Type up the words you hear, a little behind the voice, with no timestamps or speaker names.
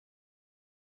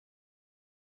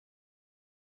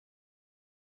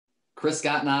Chris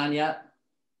gotten on yet?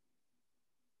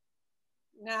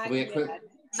 Not yet.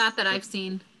 Not that I've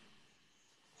seen.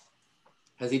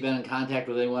 Has he been in contact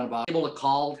with anyone about able to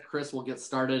call? Chris will get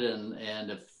started, and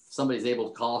if somebody's able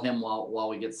to call him while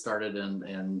we get started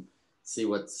and see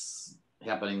what's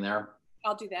happening there.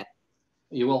 I'll do that.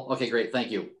 You will? Okay, great. Thank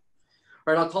you.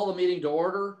 All right, I'll call the meeting to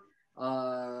order.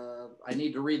 I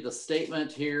need to read the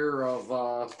statement here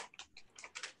of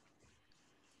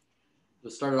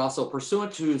started also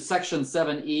pursuant to Section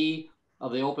 7E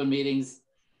of the Open Meetings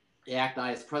Act.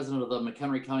 I, as president of the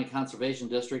McHenry County Conservation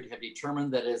District, have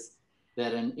determined that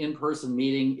an in-person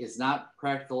meeting is not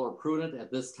practical or prudent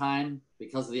at this time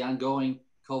because of the ongoing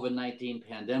COVID-19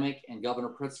 pandemic and Governor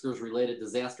Pritzker's related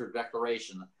disaster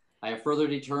declaration. I have further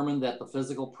determined that the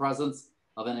physical presence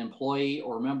of an employee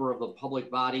or member of the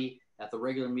public body at the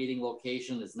regular meeting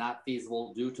location is not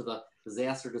feasible due to the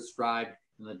disaster described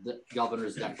in the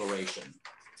governor's declaration.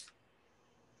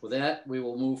 With that, we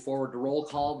will move forward to roll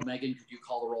call. Megan, could you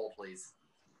call the roll, please?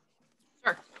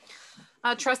 Sure.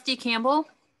 Trustee Campbell?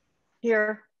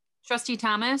 Here. Trustee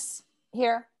Thomas?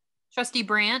 Here. Trustee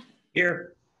Brandt?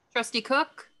 Here. Trustee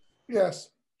Cook? Yes.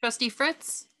 Trustee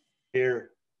Fritz? Here.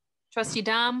 Trustee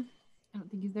Dom? I don't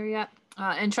think he's there yet.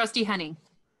 And Trustee Henning?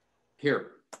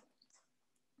 Here.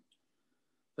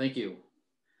 Thank you.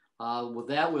 With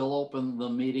that, we'll open the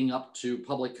meeting up to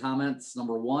public comments.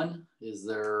 Number one, is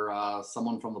there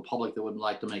someone from the public that would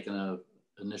like to make an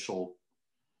initial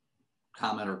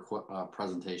comment or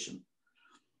presentation?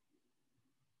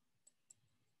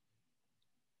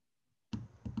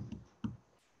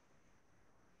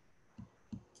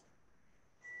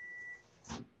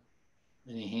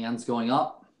 Any hands going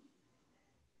up?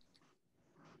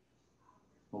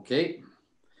 Okay,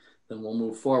 then we'll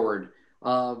move forward.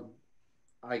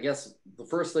 I guess the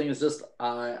first thing is just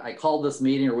I called this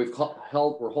meeting, or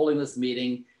we're holding this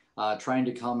meeting, trying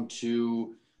to come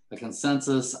to a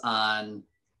consensus on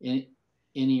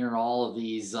any or all of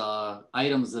these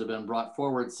items that have been brought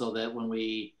forward, so that when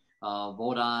we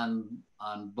vote on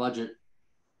budget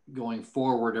going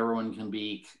forward, everyone can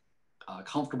be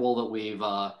comfortable that we've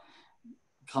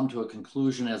come to a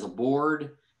conclusion as a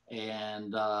board,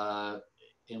 and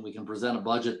we can present a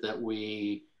budget that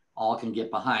we all can get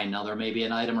behind. Now, there may be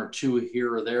an item or two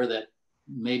here or there that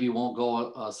maybe won't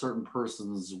go a certain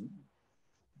person's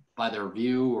by their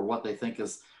view or what they think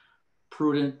is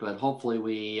prudent, but hopefully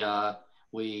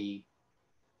we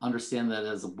understand that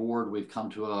as a board we've come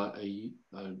to an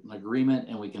agreement,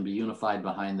 and we can be unified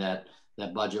behind that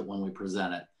budget when we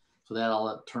present it. So that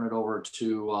I'll turn it over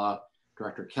to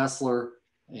Director Kessler,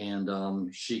 and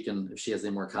she can, if she has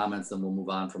any more comments, then we'll move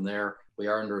on from there. We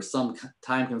are under some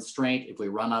time constraint. If we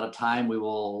run out of time, we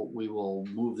will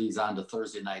move these on to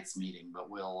Thursday night's meeting, but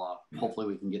we'll hopefully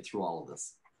we can get through all of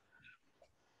this.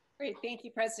 Great, thank you,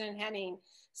 President Henning.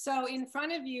 So in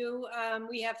front of you,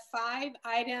 we have 5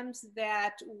 items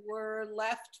that were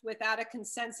left without a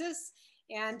consensus.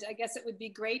 And I guess it would be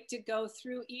great to go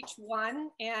through each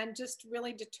one and just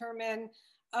really determine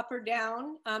up or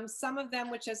down. Some of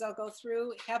them, which as I'll go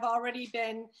through, have already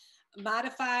been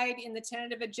modified in the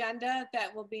tentative agenda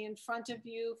that will be in front of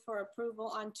you for approval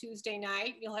on Tuesday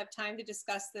night. You'll have time to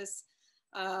discuss this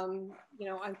on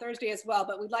Thursday as well,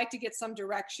 but we'd like to get some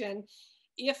direction.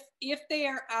 If they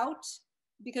are out,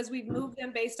 because we've moved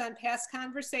them based on past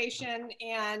conversation,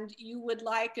 and you would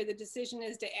like, or the decision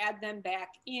is to add them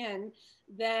back in,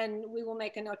 then we will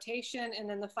make a notation, and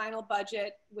then the final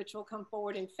budget, which will come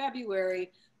forward in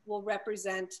February, will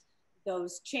represent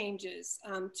those changes.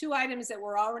 2 items that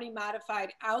were already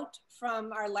modified out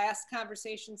from our last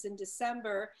conversations in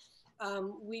December,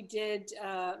 we did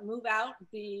move out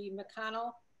the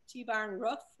McConnell T-barn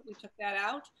roof. We took that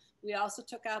out. We also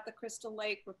took out the Crystal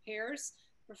Lake repairs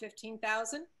for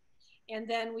 $15,000. And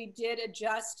then we did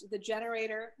adjust the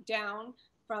generator down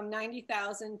from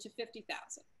 $90,000 to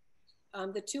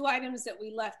 $50,000. The 2 items that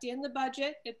we left in the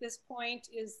budget at this point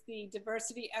is the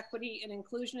Diversity, Equity, and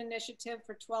Inclusion Initiative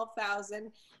for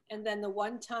 $12,000, and then the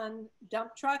 1-ton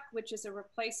dump truck, which is a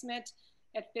replacement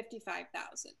at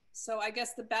 $55,000. So I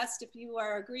guess the best, if you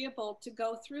are agreeable, to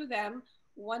go through them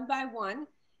one by one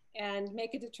and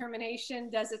make a determination,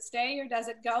 does it stay or does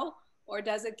it go, or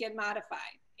does it get modified?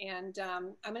 And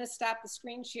I'm going to stop the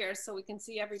screen share so we can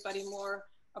see everybody more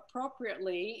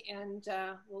appropriately, and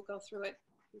we'll go through it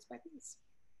piece by piece.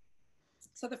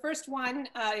 So the first one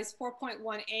is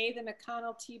 4.1A, the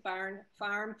McConnell T-barn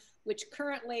farm, which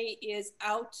currently is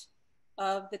out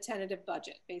of the tentative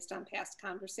budget based on past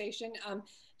conversation.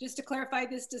 Just to clarify,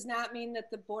 this does not mean that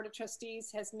the Board of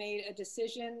Trustees has made a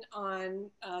decision on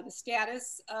the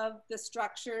status of the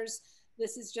structures.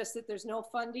 This is just that there's no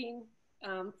funding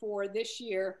for this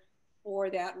year for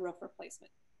that roof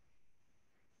replacement.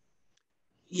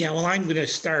 Yeah, well, I'm going to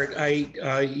start. I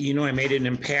made an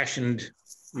impassioned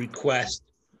request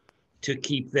to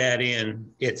keep that in.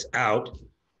 It's out.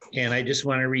 And I just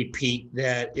want to repeat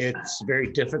that it's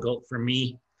very difficult for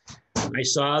me. I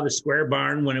saw the Square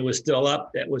Barn when it was still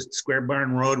up. That was Square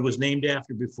Barn Road was named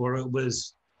after before it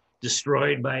was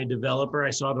destroyed by a developer.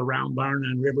 I saw the Round Barn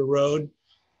on River Road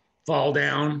fall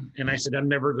down. And I said, I'm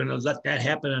never going to let that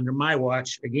happen under my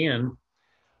watch again.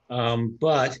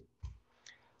 But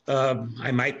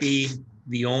I might be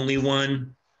the only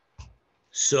one.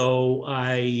 So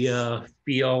I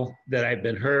feel that I've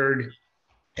been heard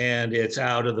and it's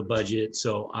out of the budget.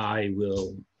 So I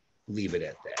will leave it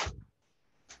at that.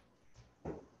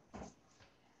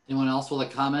 Anyone else with a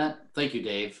comment? Thank you,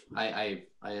 Dave. I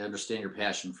understand your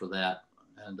passion for that.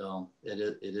 And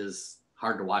it is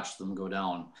hard to watch them go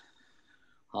down.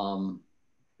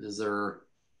 Is there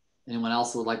anyone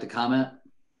else who would like to comment?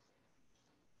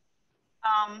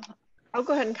 I'll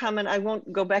go ahead and comment. I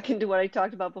won't go back into what I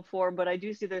talked about before, but I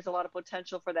do see there's a lot of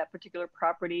potential for that particular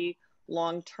property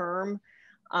long term.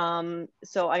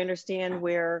 So I understand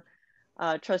where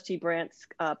Trustee Brandt's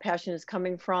passion is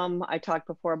coming from. I talked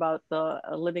before about the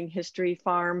living history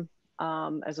farm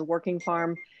as a working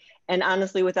farm. And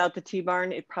honestly, without the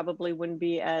T-barn, it probably wouldn't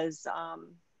be as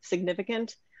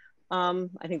significant.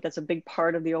 I think that's a big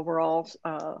part of the overall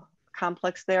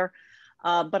complex there.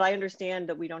 But I understand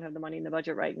that we don't have the money in the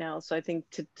budget right now. So I think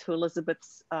to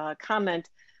Elizabeth's comment,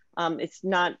 it's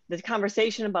not, the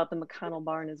conversation about the McConnell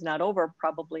barn is not over,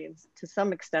 probably to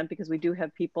some extent, because we do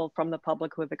have people from the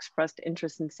public who have expressed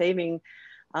interest in saving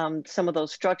some of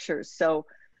those structures. So,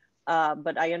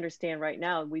 but I understand right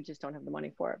now, we just don't have the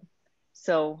money for it.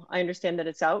 So I understand that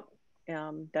it's out.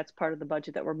 That's part of the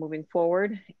budget that we're moving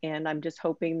forward. And I'm just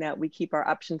hoping that we keep our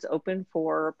options open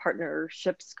for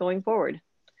partnerships going forward.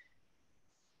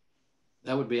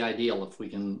 That would be ideal if we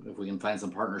can find some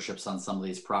partnerships on some of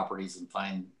these properties and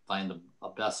find a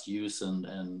best use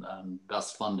and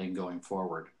best funding going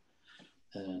forward.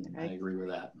 And okay. I agree with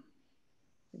that.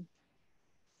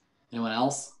 Anyone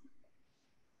else?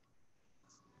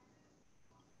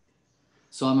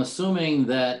 So I'm assuming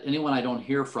that anyone I don't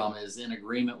hear from is in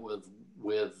agreement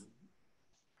with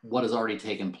what has already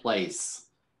taken place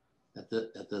at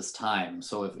this time.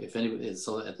 So if anybody,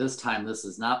 so at this time, this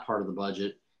is not part of the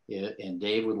budget. And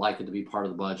Dave would like it to be part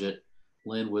of the budget.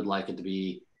 Lynn would like it to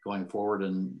be going forward,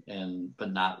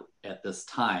 but not at this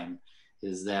time.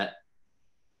 Is that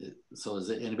so? Does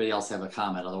anybody else have a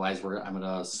comment? Otherwise, I'm going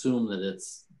to assume that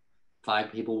it's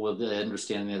 5 people with the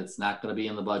understanding that it's not going to be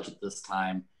in the budget this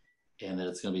time, and that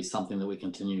it's going to be something that we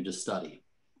continue to study.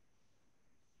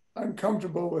 I'm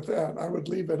comfortable with that. I would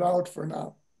leave it out for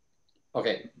now.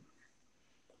 Okay.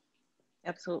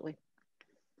 Absolutely.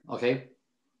 Okay.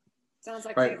 Sounds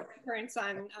like right. The concurrence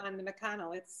on the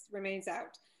McConnell, it remains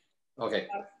out. Okay.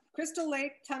 Crystal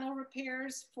Lake tunnel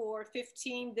repairs for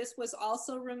 15. This was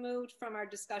also removed from our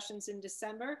discussions in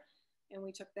December, and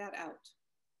we took that out.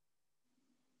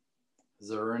 Is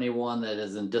there anyone that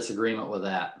is in disagreement with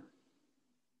that?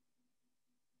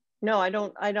 No,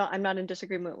 I'm not in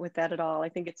disagreement with that at all. I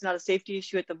think it's not a safety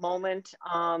issue at the moment.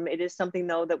 It is something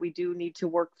though that we do need to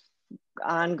work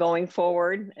on going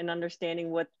forward and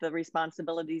understanding what the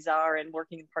responsibilities are and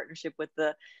working in partnership with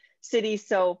the city.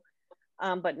 So,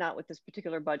 but not with this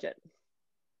particular budget.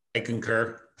 I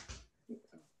concur.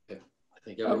 I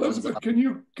think Elizabeth, can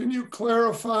you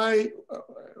clarify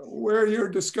where your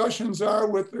discussions are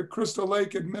with the Crystal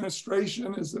Lake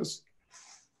administration? Is this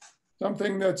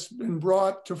something that's been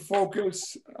brought to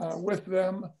focus with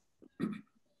them?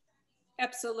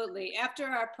 Absolutely. After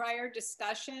our prior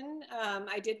discussion,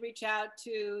 I did reach out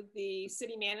to the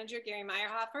city manager, Gary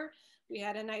Meyerhofer. We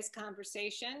had a nice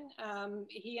conversation.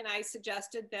 He and I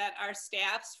suggested that our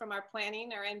staffs from our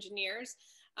planning, our engineers,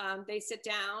 they sit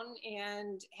down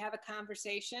and have a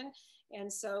conversation.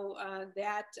 And so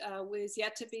that was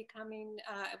yet to be coming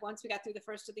once we got through the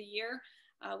first of the year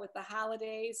with the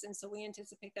holidays. And so we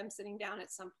anticipate them sitting down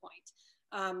at some point.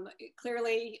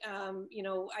 Clearly, you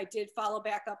know, I did follow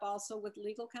back up also with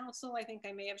legal counsel. I think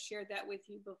I may have shared that with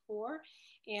you before.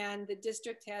 And the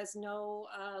district has no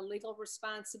legal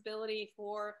responsibility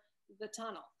for the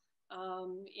tunnel.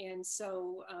 And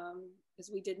so, because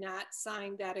we did not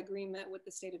sign that agreement with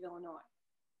the state of Illinois.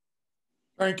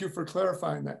 Thank you for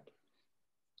clarifying that.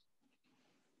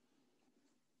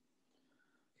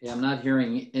 Yeah, I'm not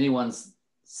hearing anyone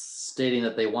stating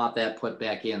that they want that put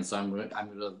back in. So I'm going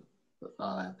to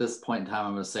at this point in time,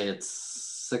 I'm going to say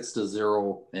it's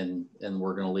 6-0, and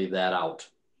we're going to leave that out.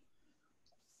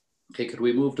 Okay, could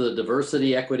we move to the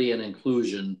diversity, equity, and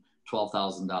inclusion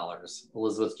 $12,000.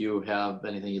 Elizabeth, do you have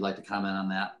anything you'd like to comment on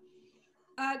that?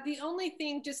 The only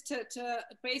thing, just to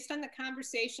based on the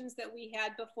conversations that we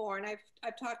had before, and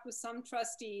I've talked with some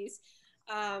trustees,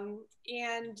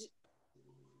 and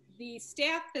the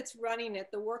staff that's running it,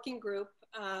 the working group,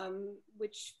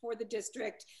 which for the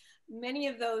district, many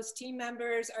of those team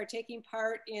members are taking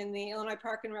part in the Illinois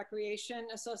Park and Recreation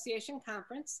Association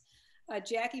conference.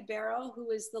 Jackie Barrow, who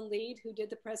is the lead, who did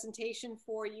the presentation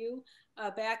for you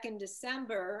back in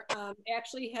December,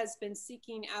 actually has been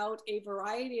seeking out a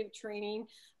variety of training,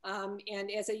 and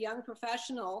as a young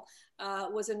professional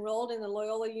was enrolled in the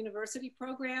Loyola University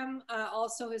program,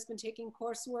 also has been taking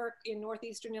coursework in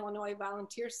Northeastern Illinois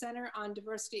Volunteer Center on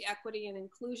diversity, equity, and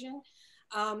inclusion.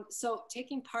 So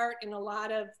taking part in a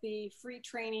lot of the free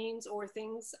trainings or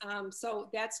things, so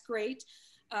that's great.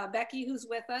 Becky, who's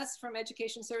with us from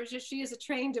Education Services, she is a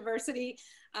trained diversity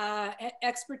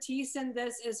expertise in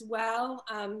this as well.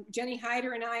 Jenny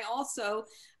Hyder and I also,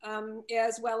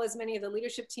 as well as many of the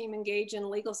leadership team, engage in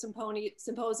legal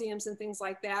symposiums and things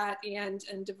like that, and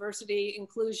diversity,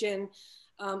 inclusion,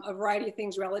 a variety of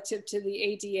things relative to the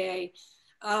ADA.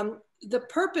 The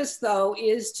purpose, though,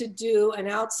 is to do an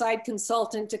outside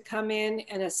consultant to come in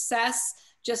and assess,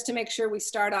 just to make sure we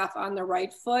start off on the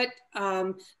right foot.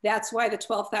 That's why the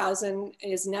 $12,000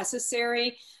 is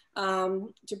necessary,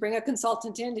 to bring a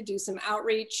consultant in to do some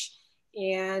outreach.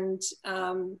 And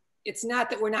it's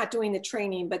not that we're not doing the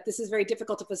training, but this is very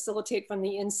difficult to facilitate from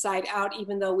the inside out,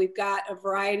 even though we've got a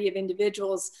variety of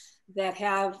individuals that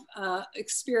have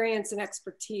experience and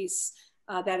expertise.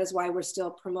 That is why we're still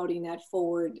promoting that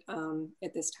forward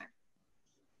at this time.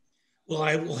 Well,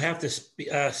 I will have to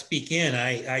speak in.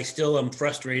 I still am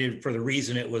frustrated for the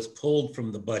reason it was pulled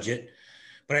from the budget,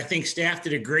 but I think staff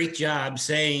did a great job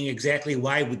saying exactly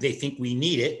why would they think we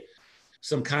need it.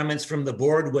 Some comments from the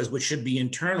board was what should be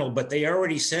internal, but they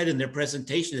already said in their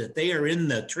presentation that they are in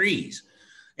the trees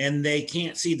and they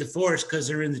can't see the forest because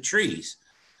they're in the trees.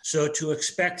 So to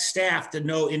expect staff to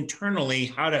know internally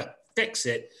how to fix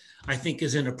it, I think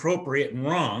is inappropriate and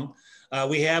wrong.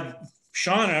 We have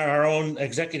Shauna, our own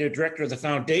executive director of the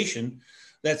foundation,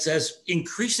 that says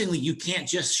increasingly you can't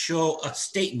just show a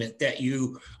statement that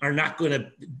you are not going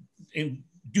to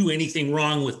do anything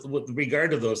wrong with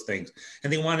regard to those things.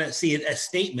 And they want to see a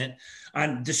statement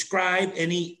on describe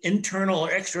any internal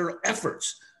or external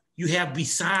efforts you have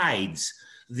besides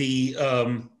the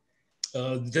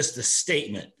just the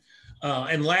statement.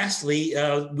 And lastly,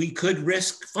 we could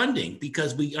risk funding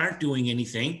because we aren't doing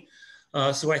anything.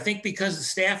 So I think because the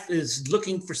staff is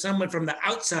looking for someone from the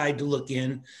outside to look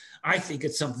in, I think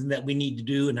it's something that we need to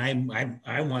do, and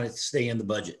I want it to stay in the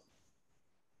budget.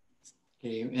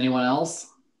 Okay, anyone else?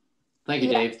 Thank you,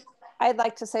 Dave. I'd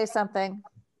like to say something.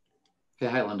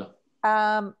 Okay, hi, Linda.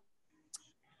 I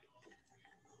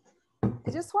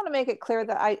just want to make it clear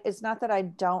that it's not that I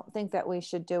don't think that we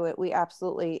should do it. We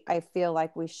absolutely, I feel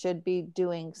like we should be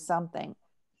doing something.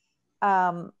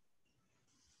 But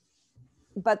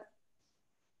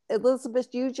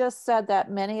Elizabeth, you just said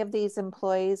that many of these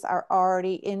employees are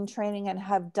already in training and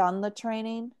have done the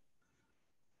training.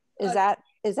 Is that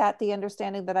the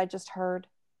understanding that I just heard?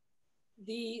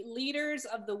 The leaders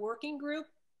of the working group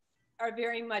are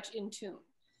very much in tune,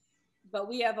 but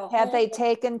we have a whole— Have they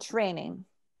taken training?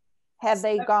 Have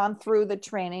they gone through the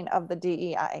training of the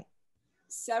DEI?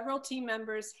 Several team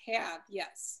members have,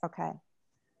 yes. Okay.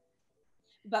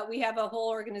 But we have a whole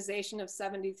organization of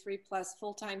 73 plus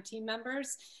full-time team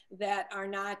members that are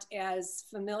not as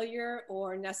familiar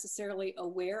or necessarily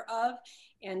aware of.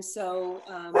 And so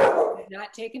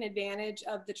not taken advantage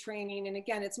of the training. And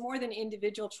again, it's more than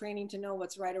individual training to know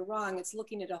what's right or wrong. It's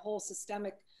looking at a whole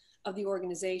systemic of the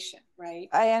organization, right?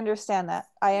 I understand that.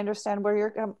 I understand where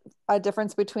you're a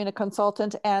difference between a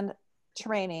consultant and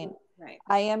training. Right.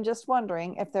 I am just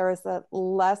wondering if there is a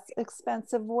less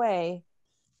expensive way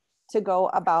to go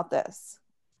about this.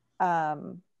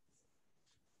 And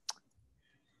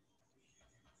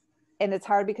it's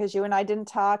hard because you and I didn't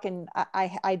talk, and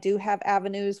I do have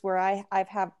avenues where I've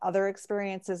had other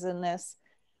experiences in this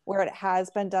where it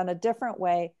has been done a different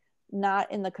way,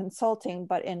 not in the consulting,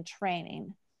 but in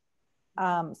training.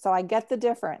 So I get the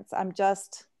difference. I'm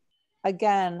just,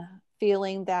 again,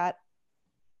 feeling that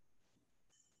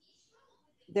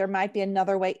there might be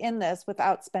another way in this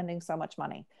without spending so much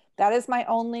money. That is my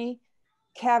only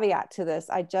caveat to this.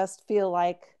 I just feel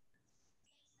like,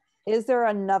 is there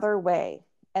another way?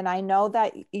 And I know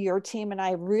that your team, and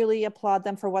I really applaud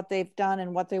them for what they've done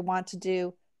and what they want to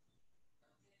do.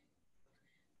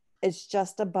 It's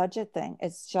just a budget thing.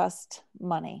 It's just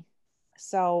money.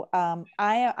 So I'm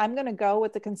going to go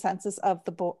with the consensus of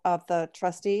the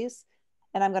trustees,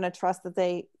 and I'm going to trust that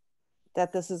they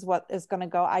that this is what is going to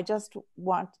go. I just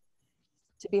want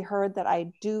to be heard that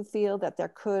I do feel that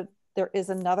there is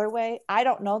another way. I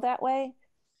don't know that way,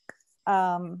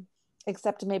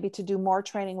 except maybe to do more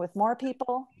training with more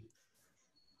people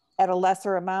at a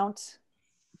lesser amount.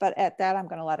 But at that, I'm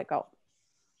going to let it go.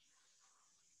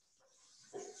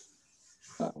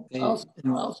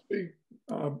 I'll speak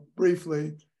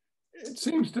briefly. It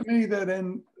seems to me that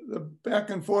in the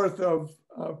back and forth of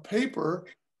paper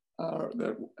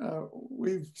that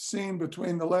we've seen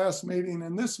between the last meeting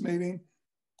and this meeting,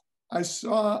 I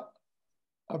saw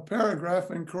a paragraph,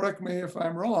 and correct me if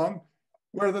I'm wrong,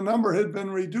 where the number had been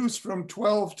reduced from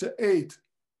 12 to 8.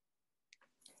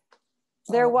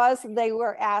 They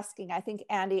were asking, I think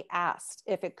Andy asked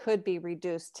if it could be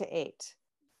reduced to 8,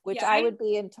 which Yeah, I would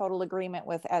be in total agreement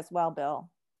with as well, Bill.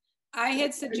 I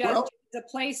had suggested the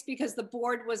place, because the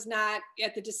board was not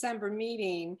at the December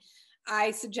meeting,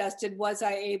 I suggested, was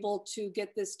I able to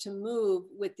get this to move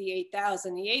with the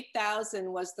 8,000? The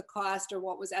 8,000 was the cost, or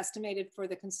what was estimated for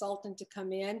the consultant to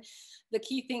come in. The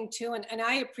key thing too, and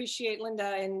I appreciate Linda,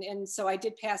 and so I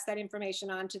did pass that information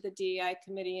on to the DEI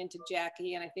committee and to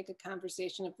Jackie, and I think a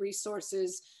conversation of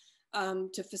resources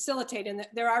to facilitate, and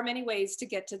there are many ways to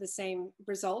get to the same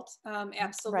result.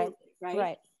 Absolutely,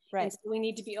 right? Right. And so we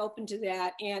need to be open to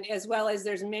that. And as well as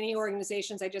there's many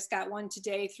organizations, I just got one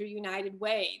today through United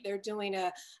Way. They're doing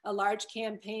a large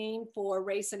campaign for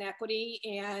race and equity,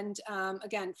 and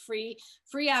again, free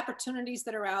opportunities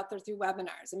that are out there through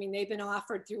webinars. I mean, they've been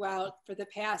offered throughout for the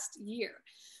past year.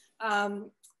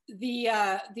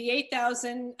 The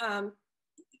 8,000,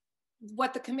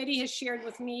 what the committee has shared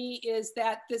with me is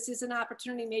that this is an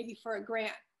opportunity maybe for a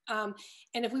grant. And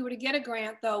if we were to get a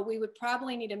grant, though, we would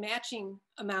probably need a matching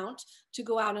amount to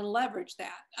go out and leverage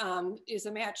that, is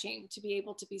a matching to be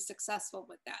able to be successful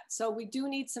with that. So we do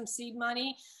need some seed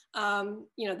money.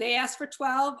 You know, they asked for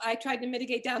 12. I tried to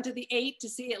mitigate down to the 8 to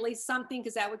see at least something,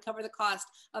 because that would cover the cost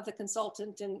of the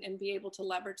consultant and be able to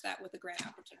leverage that with a grant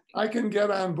opportunity. I can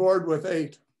get on board with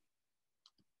 8.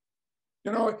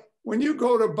 You know, when you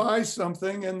go to buy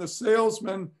something and the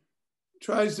salesman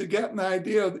tries to get an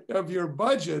idea of your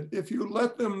budget, if you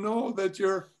let them know that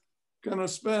you're going to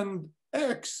spend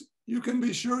X, you can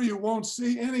be sure you won't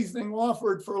see anything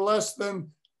offered for less than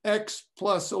X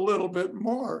plus a little bit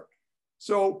more.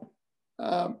 So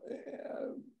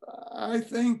I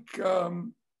think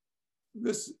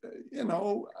this, you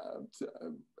know,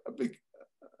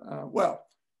 well,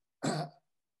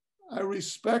 I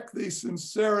respect the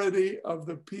sincerity of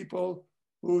the people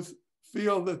who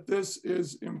feel that this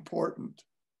is important.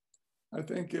 I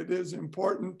think it is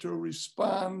important to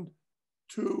respond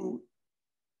to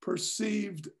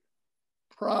perceived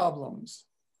problems.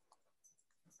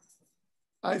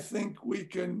 I think we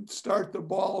can start the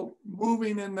ball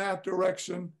moving in that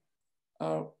direction.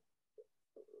 And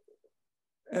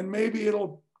maybe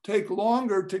it'll take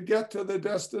longer to get to the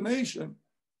destination.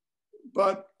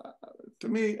 But to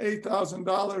me,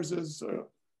 $8,000 is a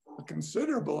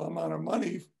considerable amount of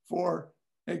money for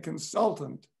a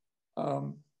consultant.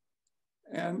 And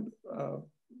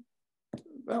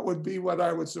that would be what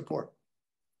I would support.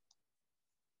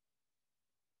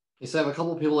 Okay, so I have a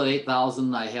couple of people at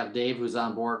 8,000. I have Dave who's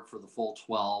on board for the full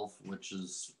 12, which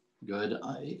is good.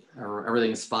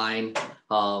 Everything's fine.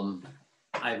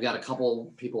 I've got a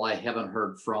couple people I haven't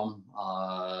heard from.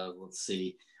 Let's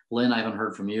see. Lynn, I haven't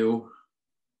heard from you.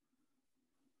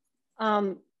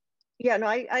 Yeah, no,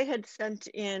 I had sent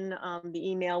in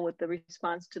the email with the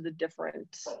response to the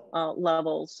different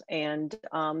levels. And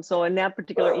so in that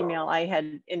particular email, I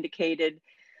had indicated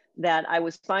that I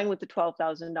was fine with the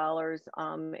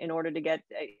 $12,000 in order to get,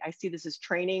 I see this as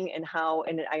training and how,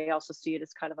 and I also see it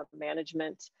as kind of a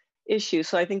management issue.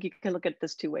 So I think you can look at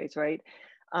this two ways, right?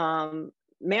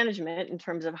 Management in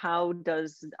terms of how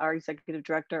does our executive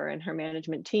director and her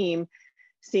management team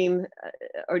seem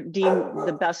or deem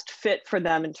the best fit for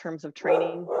them in terms of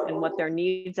training and what their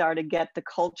needs are to get the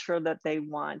culture that they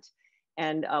want,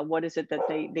 and what is it that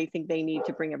they think they need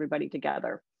to bring everybody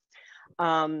together.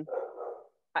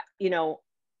 You know,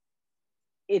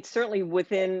 it's certainly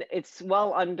within, it's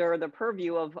well under the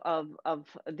purview of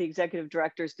the executive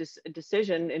director's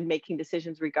decision in making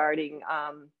decisions regarding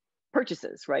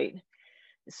purchases, right?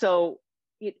 So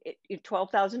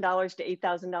 $12,000 to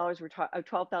 $8,000, we're talking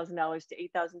 $12,000 to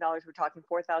 $8,000, we're talking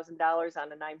 $4,000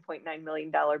 on a $9.9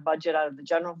 million budget out of the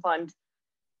general fund,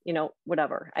 you know,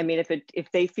 whatever. I mean,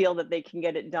 if they feel that they can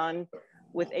get it done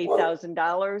with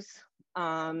 $8,000,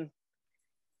 I'm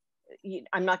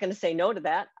not going to say no to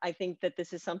that. I think that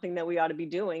this is something that we ought to be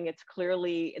doing. It's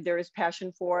clearly, there is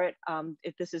passion for it.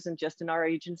 If this isn't just in our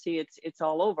agency, it's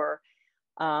all over.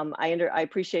 I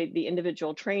appreciate the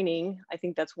individual training. I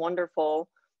think that's wonderful.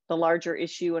 The larger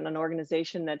issue in an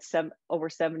organization that's over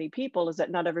 70 people is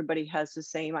that not everybody has the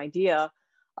same idea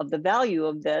of the value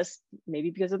of this, maybe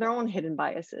because of their own hidden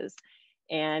biases.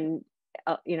 And,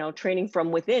 you know, training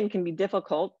from within can be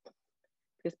difficult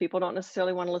because people don't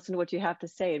necessarily want to listen to what you have to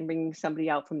say, and bringing somebody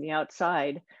out from the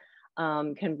outside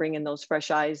can bring in those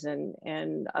fresh eyes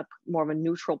and more of a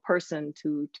neutral person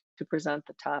to present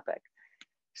the topic.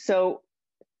 So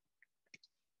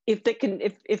if they can,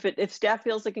 if staff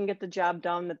feels they can get the job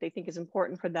done that they think is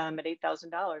important for them at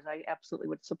 $8,000, I absolutely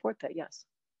would support that. Yes.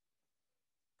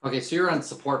 Okay, so you're on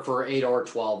support for 8 or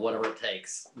 12, whatever it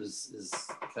takes, is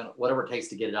kind of whatever it takes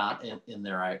to get it on in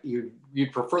there.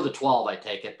 You'd prefer the 12, I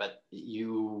take it, but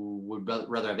you would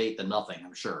rather have 8 than nothing,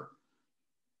 I'm sure.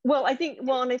 Well, I think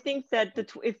that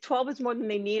if 12 is more than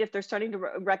they need, if they're starting to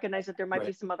recognize that there might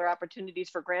be some other opportunities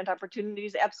for grant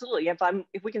opportunities, absolutely.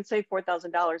 If we can save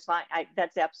 $4,000, fine.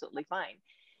 That's absolutely fine.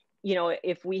 You know,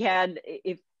 if we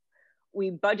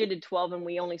budgeted 12 and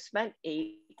we only spent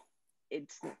 8,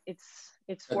 it's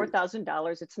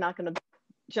 $4,000. It's not going to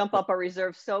jump up our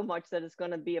reserve so much that it's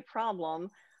going to be a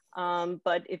problem.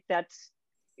 But if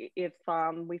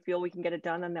we feel we can get it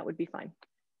done, then that would be fine.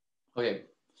 Okay.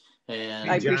 And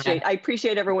I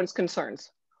appreciate everyone's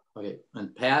concerns. Okay,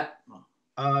 and Pat?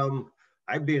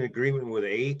 I'd be in agreement with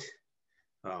 8.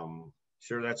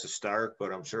 Sure, that's a start,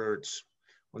 but I'm sure it's,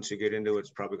 once you get into it, it's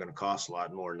probably going to cost a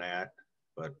lot more than that.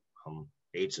 But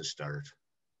 8's a start.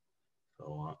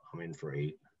 So I'm in for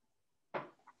 8.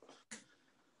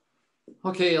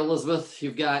 Okay, Elizabeth,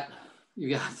 you've got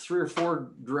 3 or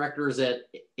 4 directors at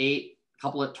 8, a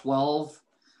couple at 12.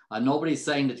 Nobody's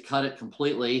saying to cut it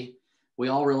completely. We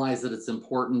all realize that it's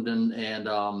important, and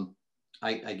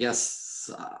I guess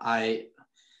I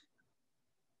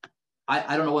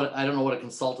don't know what a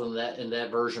consultant in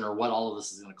that version or what all of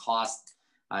this is going to cost.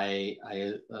 I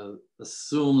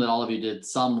assume that all of you did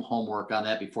some homework on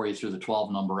that before you threw the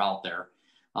 12 number out there.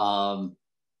 I'd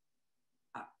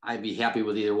be happy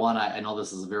with either one. I know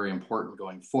this is very important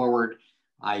going forward.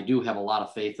 I do have a lot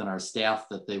of faith in our staff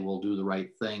that they will do the right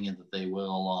thing, and that they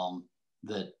will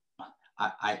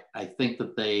I think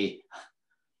that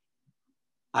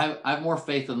I have more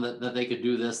faith in that they could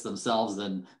do this themselves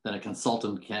than a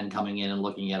consultant can, coming in and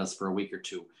looking at us for a week or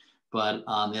 2. But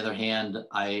on the other hand,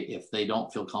 if they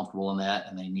don't feel comfortable in that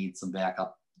and they need some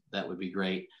backup, that would be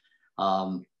great.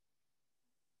 I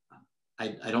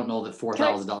don't know that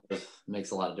 $4,000 makes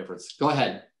a lot of difference. Go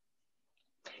ahead.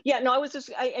 Yeah, no, I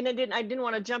didn't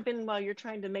want to jump in while you're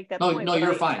trying to make that point. No,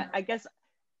 you're fine.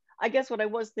 I guess what I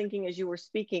was thinking as you were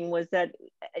speaking was that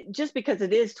just because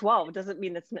it is 12 doesn't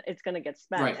mean it's going to get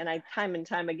spent. Right. And time and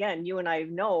time again, you and I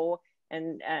know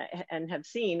and have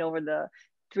seen over the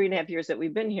 3.5 years that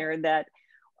we've been here that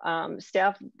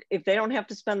staff, if they don't have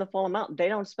to spend the full amount, they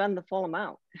don't spend the full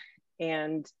amount.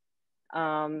 And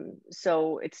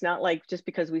so it's not like just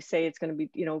because we say it's going to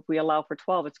be, you know, if we allow for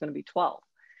 12, it's going to be 12,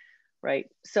 right?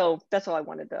 So that's all I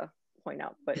wanted to point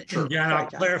out. But John, I'll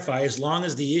clarify, as long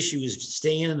as the issue is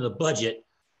staying in the budget,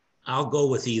 I'll go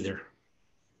with either.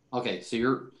 Okay,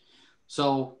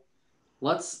 so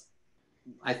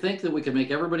I think that we could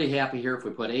make everybody happy here if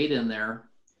we put 8 in there.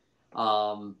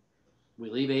 We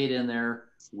leave 8 in there,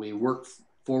 we work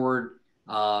forward.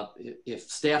 If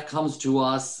staff comes to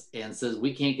us and says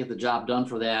we can't get the job done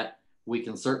for that, we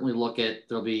can certainly look at,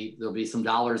 there'll be some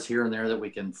dollars here and there that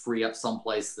we can free up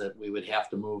someplace that we would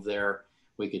have to move there.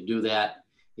 We could do that.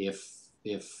 If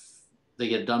they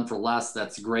get done for less,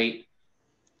 that's great.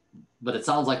 But it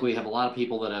sounds like we have a lot of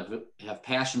people that have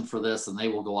passion for this, and they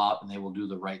will go out and they will do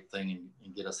the right thing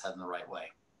and get us heading the right way.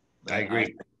 I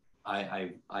agree.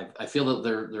 I feel that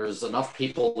there's enough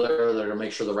people there that are to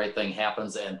make sure the right thing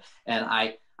happens, and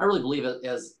I really believe it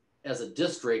as a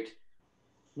district,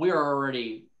 we are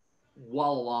already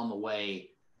well along the way.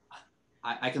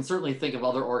 I can certainly think of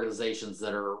other organizations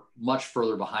that are much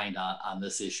further behind on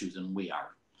this issue than we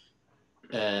are.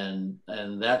 And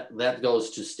that goes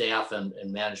to staff and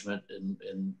management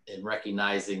in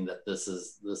recognizing that this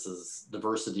is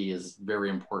diversity is very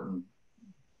important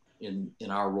in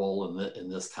our role in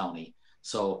this county.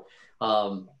 So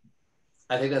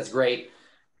I think that's great.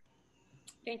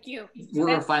 Thank you. We're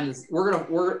gonna find this. We're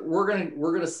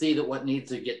gonna see that what needs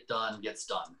to get done gets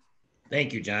done.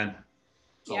 Thank you, John.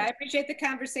 Yeah, I appreciate the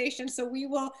conversation. So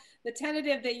the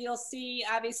tentative that you'll see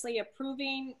obviously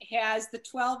approving has the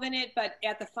 12 in it, but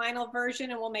at the final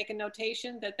version, and we'll make a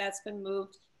notation that that's been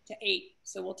moved to 8.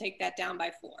 So we'll take that down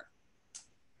by 4.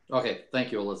 Okay,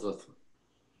 thank you, Elizabeth.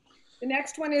 The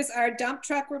next one is our dump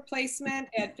truck replacement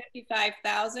at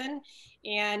 $55,000.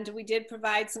 And we did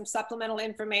provide some supplemental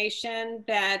information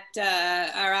that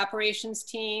our operations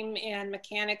team and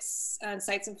mechanics on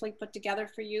Sites and Fleet put together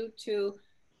for you to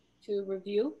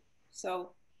review.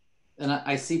 So. And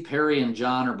I see Perry and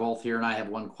John are both here, and I have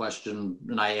one question,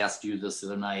 and I asked you this the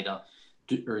other night,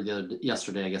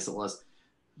 yesterday, I guess it was.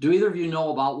 Do either of you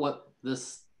know about what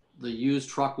the used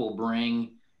truck will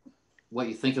bring, what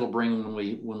you think it'll bring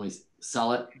when we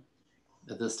sell it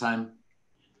at this time?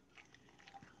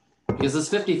 Because this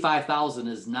 55,000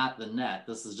 is not the net.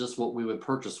 This is just what we would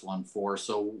purchase one for.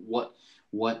 So what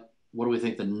do we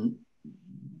think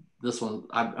this one?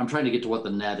 I'm trying to get to what the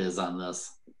net is on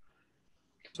this.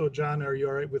 So John, are you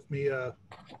all right with me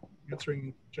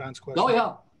answering John's question? Oh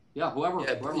yeah, whoever.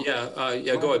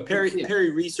 Yeah, go ahead.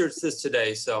 Perry researched this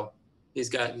today, so he's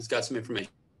got some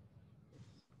information.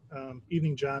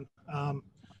 Evening, John.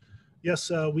 Yes,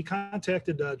 we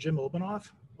contacted Jim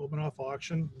Obanoff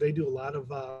Auction. They do a lot of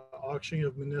auctioning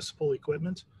of municipal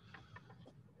equipment.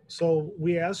 So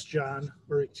we asked Jim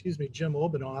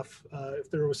Obanoff,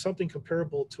 if there was something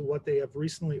comparable to what they have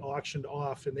recently auctioned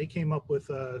off, and they came up with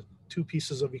 2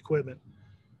 pieces of equipment.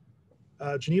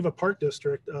 Geneva Park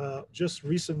District just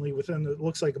recently, within it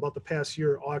looks like about the past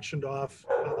year, auctioned off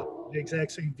the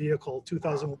exact same vehicle,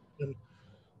 2011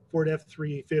 Ford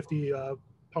F-350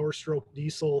 Power Stroke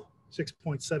diesel,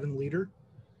 6.7 liter,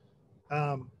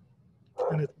 and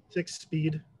it's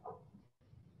 6-speed,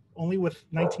 only with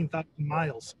 19,000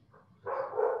 miles.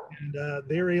 And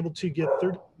they were able to get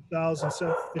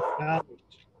 $32,750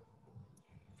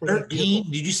 for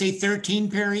 13? Did you say 13,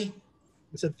 Perry?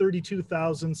 It said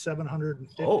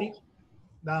 $32,750. Oh.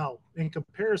 Now, in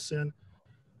comparison,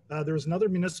 there was another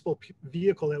municipal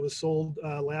vehicle that was sold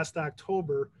last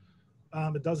October.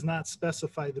 It does not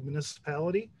specify the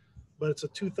municipality, but it's a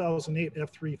 2008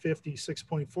 F-350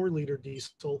 6.4 liter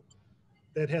diesel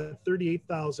that had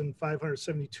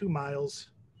 38,572 miles.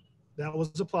 That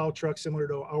was a plow truck similar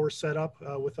to our setup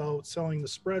without selling the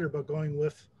spreader, but going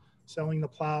with selling the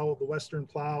plow, the Western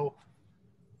plow,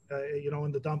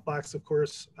 in the dump box, of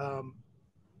course.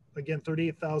 Again,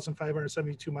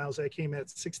 38,572 miles. That came at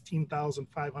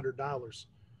 $16,500.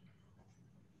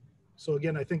 So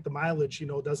again, I think the mileage,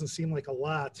 doesn't seem like a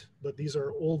lot, but these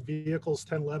are old vehicles,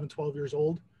 10, 11, 12 years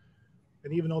old.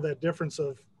 And even though that difference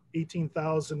of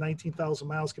 18,000, 19,000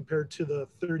 miles compared to the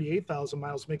 38,000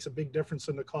 miles makes a big difference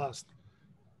in the cost.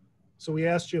 So we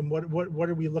asked Jim, what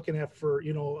are we looking at for,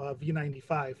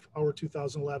 V95, our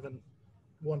 2011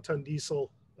 1-ton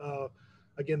diesel?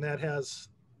 Again, that has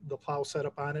the plow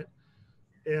setup on it.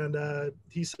 And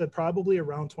he said probably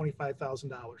around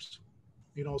 $25,000,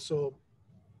 so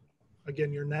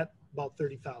again, you're net about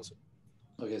 30,000.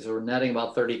 Okay, so we're netting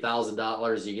about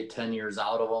 $30,000. You get 10 years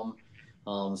out of them.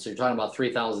 So you're talking about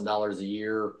 $3,000 a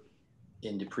year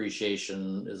in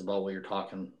depreciation is about what you're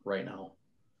talking right now.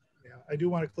 Yeah, I do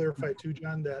want to clarify too,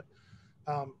 John, that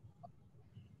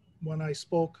when I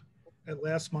spoke at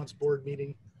last month's board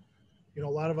meeting, a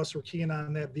lot of us were keen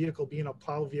on that vehicle being a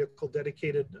plow vehicle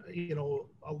dedicated,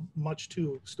 much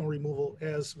to snow removal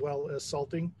as well as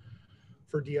salting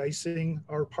for de-icing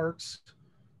our parks.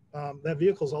 That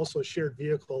vehicle is also a shared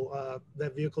vehicle.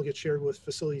 That vehicle gets shared with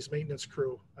facilities maintenance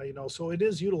crew, so it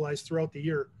is utilized throughout the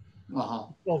year,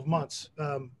 12 months.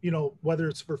 Whether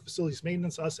it's for facilities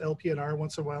maintenance, us LPNR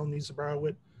once in a while needs to borrow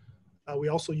it. We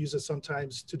also use it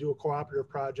sometimes to do a cooperative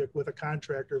project with a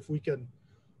contractor if we can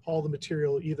haul the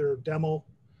material, either demo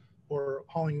or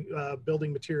hauling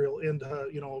building material in to,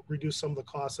 reduce some of the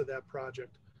costs of that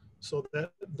project. So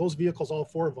that those vehicles, all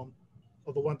 4 of them,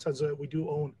 of the 1-tons that we do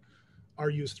own, are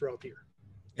used throughout the year.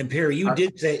 And Perry, you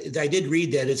did say, I did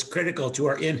read that it's critical to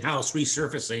our in-house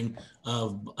resurfacing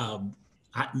of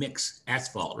hot mix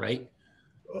asphalt, right?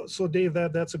 So Dave,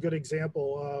 that's a good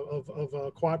example of a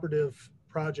cooperative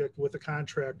project with a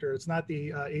contractor. It's not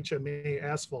the HMA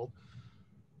asphalt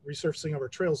resurfacing of our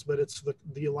trails, but it's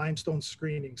the limestone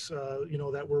screenings,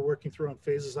 that we're working through on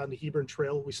phases on the Hebron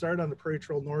Trail. We started on the Prairie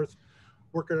Trail North,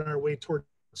 working our way towards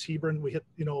Hebron. We hit,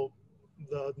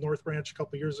 the North Branch a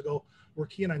couple of years ago. We're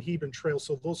keen on Hebron Trail,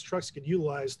 so those trucks get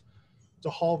utilized to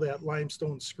haul that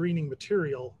limestone screening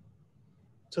material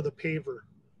to the paver.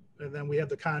 And then we have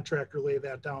the contractor lay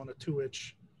that down, a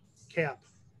 2-inch cap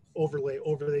overlay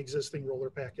over the existing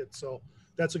roller packet. So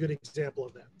that's a good example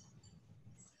of that.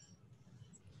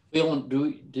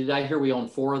 Did I hear we own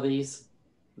 4 of these?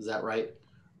 Is that right?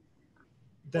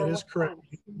 That is correct.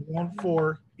 We own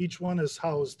 4. Each one is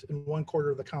housed in 1 quarter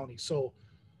of the county. So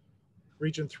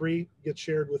Region 3 gets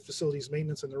shared with facilities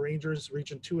maintenance and the Rangers.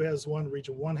 Region 2 has 1.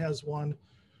 Region 1 has 1.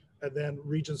 And then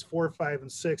regions 4, 5,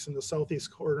 and 6 in the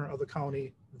southeast corner of the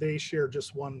county, they share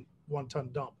just one ton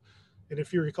dump. And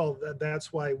if you recall,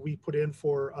 that's why we put in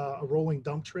for a rolling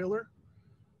dump trailer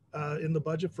in the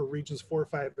budget for regions 4,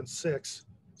 5, and 6.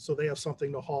 So they have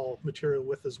something to haul material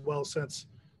with as well, since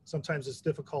sometimes it's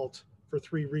difficult for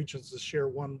 3 regions to share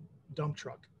one dump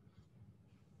truck.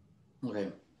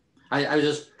 Okay. I was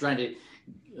just trying to,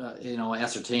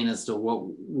 ascertain as to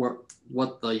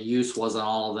what the use was on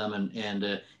all of them, and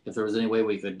if there was any way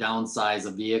we could downsize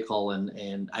a vehicle,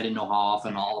 and I didn't know how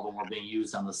often all of them were being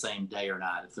used on the same day or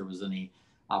not. If there was any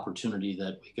opportunity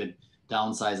that we could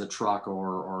downsize a truck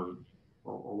or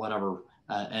whatever,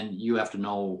 and you have to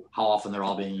know how often they're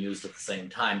all being used at the same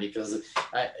time, because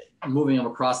moving them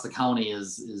across the county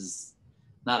is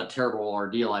not a terrible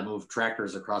ordeal. I moved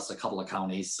tractors across a couple of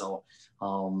counties, so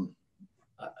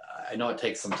I know it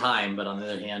takes some time, but on the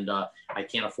other hand, I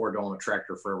can't afford to own a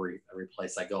tractor for every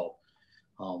place I go.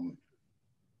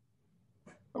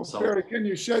 Perry, can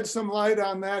you shed some light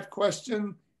on that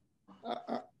question?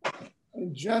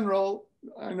 In general,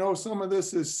 I know some of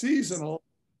this is seasonal.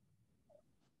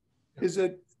 Is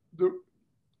it the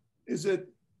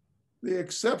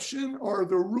exception or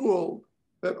the rule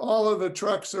that all of the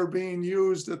trucks are being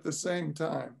used at the same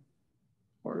time?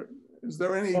 Or is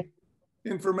there any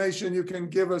information you can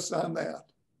give us on that?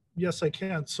 Yes, I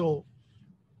can. So,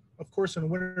 of course, in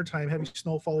wintertime, heavy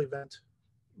snowfall event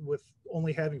with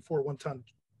only having 4 one-ton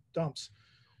dumps.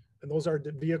 And those are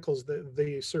the vehicles that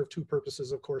they serve 2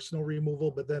 purposes, of course, snow removal,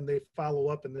 but then they follow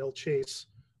up and they'll chase,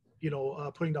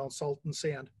 putting down salt and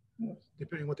sand,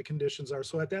 depending what the conditions are.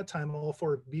 So at that time, all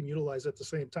 4 are being utilized at the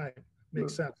same time.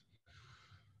 Makes sense.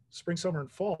 Spring, summer,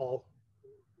 and fall,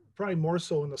 probably more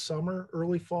so in the summer,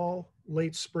 early fall,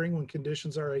 late spring, when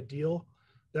conditions are ideal.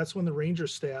 That's when the ranger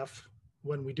staff,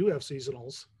 when we do have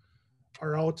seasonals,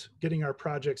 are out getting our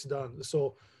projects done.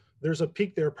 So there's a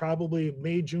peak there, probably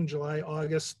May, June, July,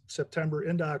 August, September,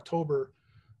 into October,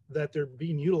 that they're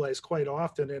being utilized quite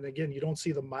often. And again, you don't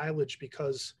see the mileage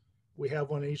because we have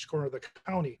one in each corner of the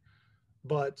county,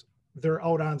 but they're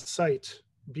out on site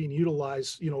being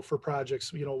utilized, for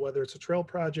projects, whether it's a trail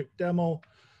project, demo,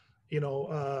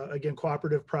 again,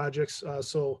 cooperative projects.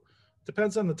 So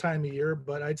depends on the time of year,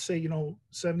 but I'd say,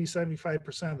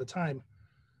 70-75% of the time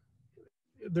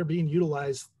they're being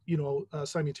utilized,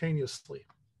 simultaneously.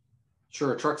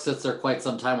 Sure, a truck sits there quite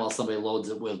some time while somebody loads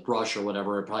it with brush or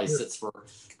whatever. It probably sits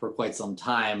for quite some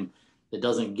time. It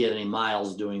doesn't get any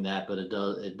miles doing that, but it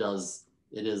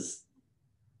is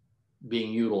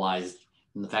being utilized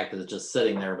in the fact that it's just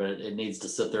sitting there, but it needs to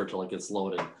sit there till it gets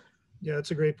loaded. Yeah,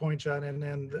 that's a great point, John.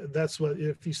 And that's what,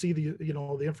 if you see the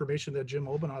information that Jim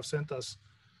Obenoff sent us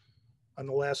on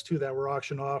the last 2 that were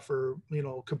auctioned off, or,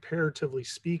 comparatively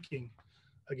speaking,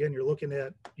 again, you're looking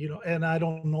at, and I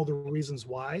don't know the reasons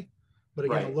why, but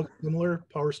again, it looks similar.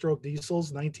 Power Stroke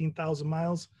diesels, 19,000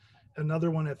 miles,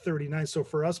 another one at 39. So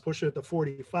for us, pushing it to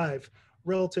 45,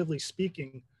 relatively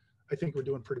speaking, I think we're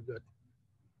doing pretty good.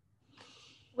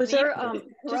 Was there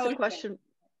just a question?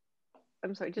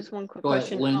 I'm sorry, just one quick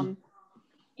question.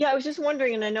 Yeah, I was just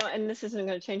wondering, and I know, and this isn't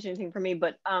going to change anything for me,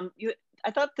 but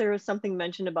I thought there was something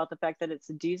mentioned about the fact that it's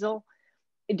a diesel.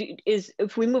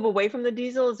 If we move away from the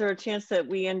diesel, is there a chance that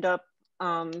we end up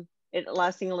it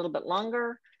lasting a little bit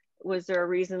longer? Was there a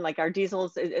reason, like our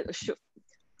diesels,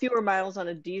 fewer miles on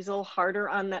a diesel, harder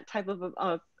on that type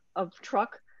of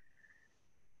truck?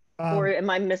 Or am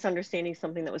I misunderstanding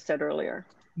something that was said earlier?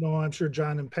 No, I'm sure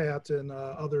John and Pat and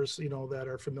others, that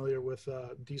are familiar with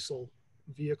diesel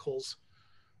vehicles,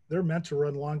 they're meant to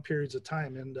run long periods of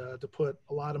time and to put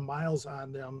a lot of miles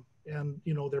on them, and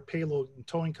their payload and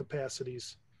towing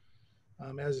capacities.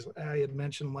 As I had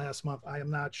mentioned last month, I am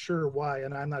not sure why,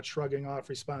 and I'm not shrugging off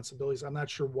responsibilities. I'm not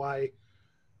sure why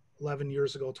 11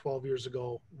 years ago, 12 years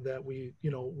ago, that we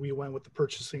went with the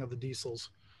purchasing of the diesels.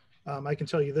 I can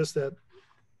tell you this, that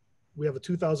we have a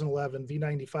 2011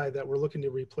 V95 that we're looking to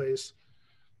replace.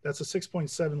 That's a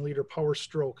 6.7 liter Power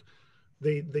Stroke.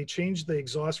 They changed the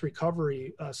exhaust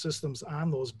recovery systems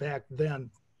on those back then.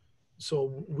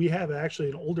 So we have actually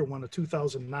an older one, a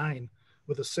 2009,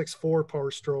 with a 6.4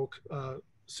 Power Stroke,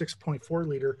 6.4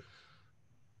 liter,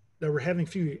 that we're having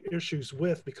few issues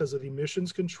with because of the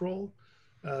emissions control.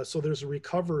 So there's a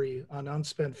recovery on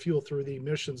unspent fuel through the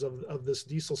emissions of this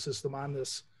diesel system on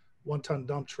this 1-ton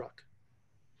dump truck.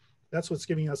 That's what's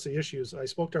giving us the issues. I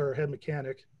spoke to our head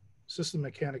mechanic, system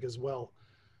mechanic as well.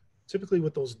 Typically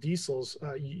with those diesels,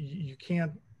 you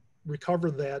can't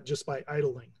recover that just by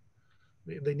idling.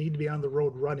 They need to be on the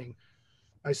road running.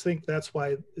 I think that's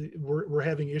why we're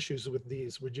having issues with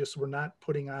these. We're not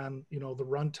putting on, the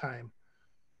runtime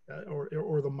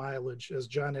or the mileage. As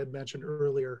John had mentioned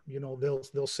earlier, you know,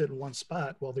 they'll sit in one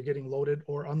spot while they're getting loaded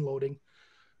or unloading,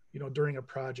 you know, during a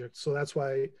project. So that's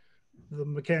why the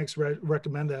mechanics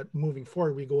recommend that moving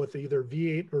forward, we go with either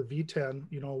V8 or V10,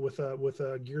 you know, with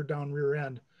a geared down rear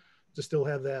end to still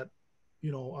have that,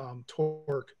 you know,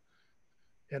 torque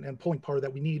and pulling power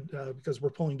that we need, because we're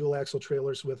pulling dual axle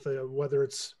trailers with whether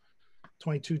it's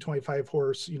 22, 25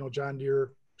 horse, you know, John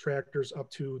Deere tractors up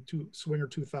to Swinger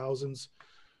 2000s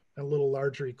and a little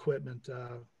larger equipment.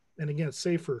 And again, it's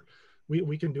safer.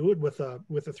 We can do it with a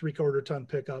 3/4 ton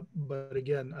pickup, but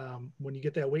again, when you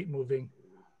get that weight moving,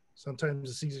 sometimes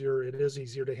it's easier. It is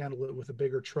easier to handle it with a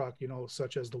bigger truck, you know,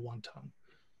 such as the 1 ton.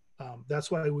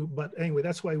 That's why but anyway,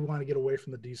 that's why we want to get away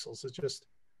from the diesels. It's just,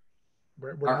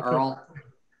 we're not putting.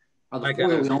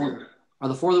 Are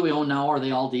the four that we own now, are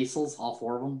they all diesels, all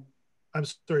 4 of them? I'm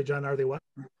sorry, John, are they what?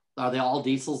 Are they all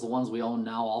diesels? The ones we own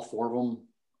now, all 4 of them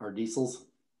are diesels?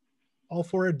 All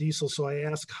 4 are diesel. So I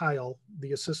asked Kyle,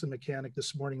 the assistant mechanic,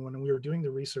 this morning when we were doing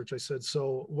the research. I said,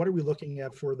 so what are we looking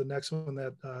at for the next one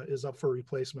that is up for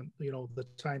replacement? You know, the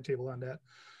timetable on that,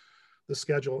 the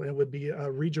schedule. And it would be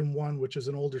Region 1, which is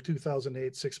an older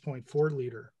 2008 6.4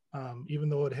 liter. Even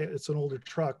though it's an older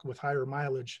truck with higher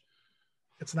mileage,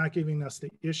 it's not giving us the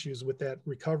issues with that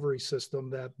recovery system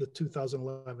that the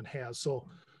 2011 has. So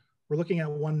we're looking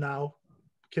at one now,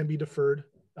 can be deferred,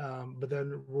 but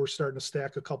then we're starting to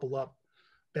stack a couple up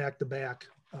back to back,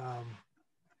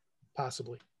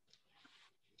 possibly.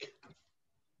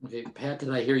 Okay, Pat, did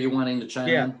I hear you wanting to chime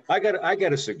in? I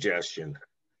got a suggestion.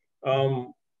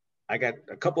 I got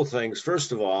a couple things.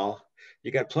 First of all,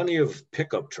 you got plenty of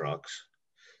pickup trucks.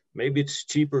 Maybe it's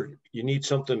cheaper. You need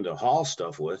something to haul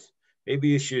stuff with. Maybe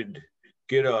you should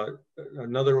get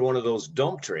another one of those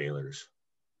dump trailers.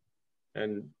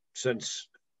 And since,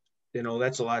 you know,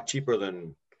 that's a lot cheaper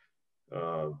than,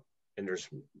 and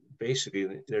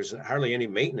there's hardly any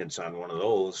maintenance on one of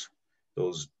those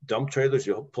dump trailers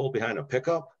you pull behind a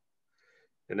pickup.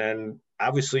 And then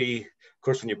obviously, of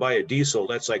course, when you buy a diesel,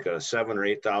 that's like a $7,000 or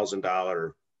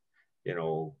 $8,000, you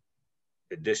know,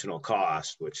 additional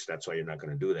cost, which that's why you're not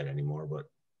going to do that anymore. But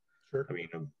sure. I mean,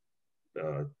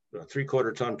 a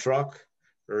 3/4 ton truck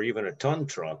or even a ton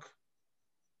truck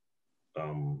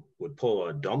would pull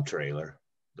a dump trailer.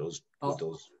 How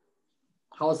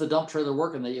is the dump trailer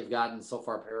working that you've gotten so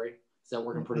far, Perry? Is that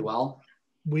working pretty well?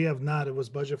 We have not. It was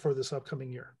budgeted for this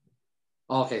upcoming year.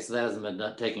 Okay, so that hasn't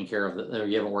been taken care of.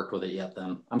 You haven't worked with it yet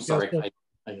then. I'm sorry. Yeah,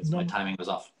 I guess my timing was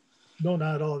off. No,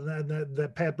 not at all.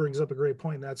 That Pat brings up a great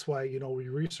point. That's why, you know, we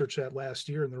researched that last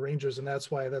year in the Rangers, and that's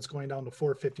why that's going down to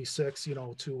 456, you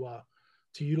know, to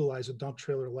utilize a dump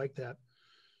trailer like that.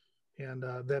 And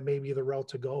that may be the route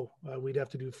to go. We'd have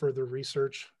to do further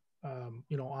research,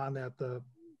 you know, on that,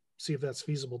 see if that's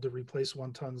feasible to replace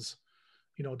 1 tons,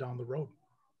 you know, down the road.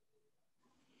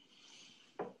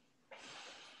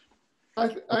 I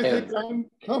think I'm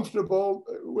comfortable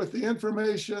with the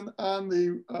information on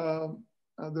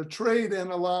the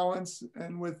trade-in allowance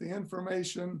and with the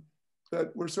information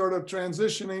that we're sort of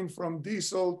transitioning from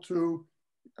diesel to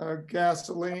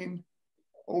gasoline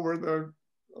over the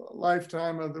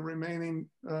lifetime of the remaining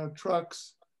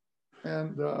trucks,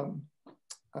 and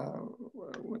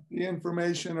with the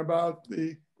information about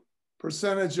the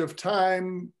percentage of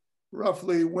time,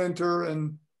 roughly winter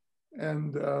and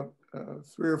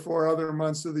 3 or 4 other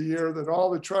months of the year, that all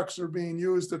the trucks are being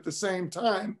used at the same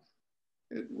time.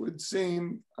 It would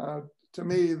seem to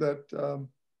me that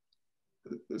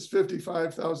this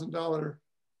 $55,000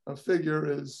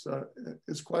 figure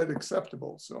is quite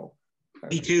acceptable. So,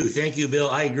 me too. Thank you, Bill.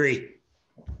 I agree.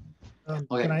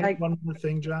 Okay. Can I add one more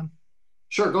thing, John?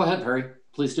 Sure, go ahead, Perry.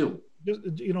 Please do.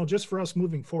 Just for us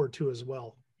moving forward too, as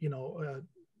well. You know,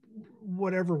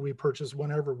 whatever we purchase,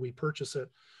 whenever we purchase it,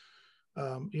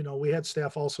 you know, we had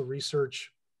staff also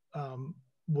research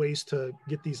ways to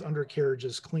get these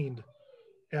undercarriages cleaned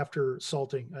after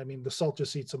salting. I mean, the salt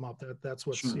just eats them up. That's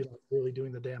what's sure, you know, really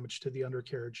doing the damage to the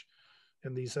undercarriage.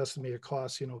 And these estimated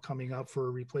costs, you know, coming up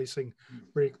for replacing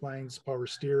brake lines, power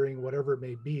steering, whatever it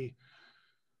may be.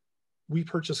 We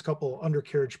purchased a couple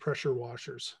undercarriage pressure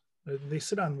washers. They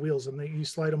sit on wheels, and you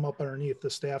slide them up underneath. The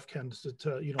staff can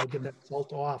to you know, get that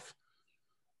salt off.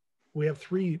 We have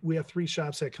three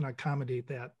shops that can accommodate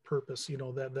that purpose, you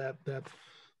know,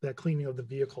 that cleaning of the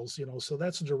vehicles, you know. So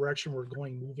that's the direction we're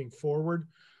going moving forward,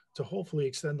 to hopefully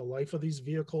extend the life of these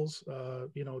vehicles,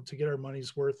 you know, to get our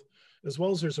money's worth. As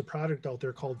well as there's a product out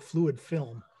there called fluid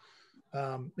film.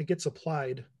 It gets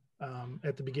applied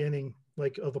at the beginning,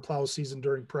 like, of the plow season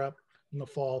during prep in the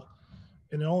fall,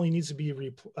 and it only needs to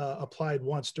be applied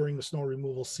once during the snow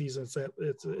removal season.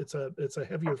 It's a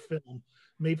heavier film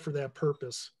made for that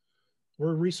purpose.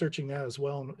 we're researching that as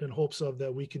well in hopes of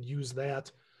that we could use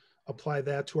that, apply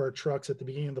that to our trucks at the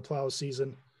beginning of the plow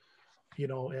season, you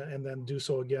know, and then do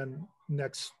so again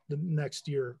the next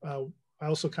year. I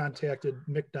also contacted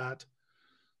MCDOT.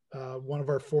 One of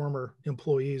our former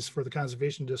employees for the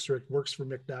Conservation District works for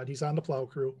MCDOT. He's on the plow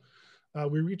crew.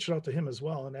 We reached out to him as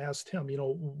well and asked him, you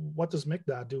know, what does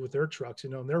MCDOT do with their trucks?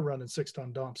 You know, and they're running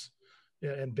 6-ton dumps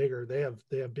and bigger. They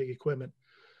have big equipment.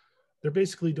 They're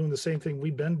basically doing the same thing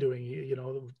we've been doing. You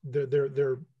know,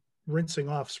 they're rinsing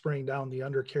off, spraying down the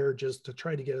undercarriages to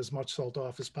try to get as much salt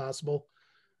off as possible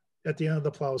at the end of the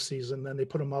plow season. Then they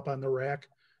put them up on the rack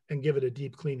and give it a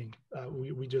deep cleaning.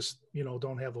 We just, you know,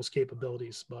 don't have those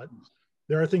capabilities, but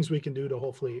there are things we can do to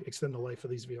hopefully extend the life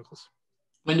of these vehicles.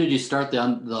 When did you start the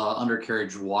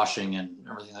undercarriage washing and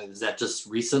everything? Is that just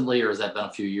recently, or has that been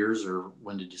a few years, or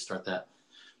when did you start that?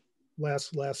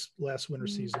 Last winter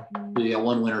season. Yeah,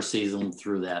 one winter season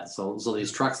through that. So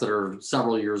these trucks that are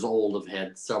several years old have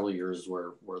had several years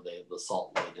where the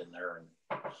salt laid in there. And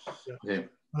yeah. Okay,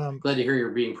 glad to hear you're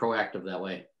being proactive that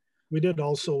way. We did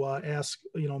also ask,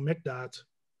 you know, MCDOT,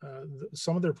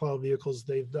 some of their plow vehicles,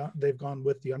 they've gone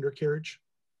with the undercarriage,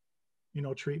 you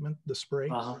know, treatment, the spray.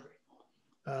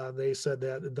 They said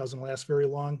that it doesn't last very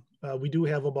long. We do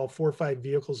have about 4 or 5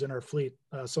 vehicles in our fleet.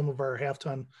 Some of our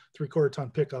 1/2-ton, 3/4-ton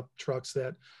pickup trucks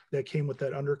that came with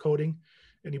that undercoating,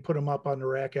 and you put them up on the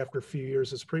rack after a few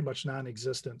years, it's pretty much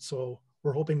non-existent. So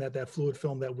we're hoping that fluid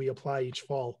film that we apply each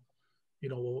fall, you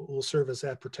know, will serve as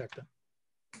that protectant.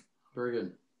 Very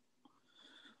good.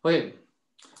 Okay,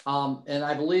 and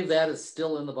I believe that is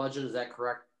still in the budget. Is that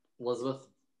correct, Elizabeth?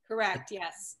 Correct,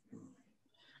 yes.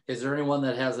 Is there anyone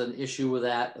that has an issue with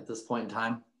that at this point in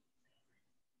time?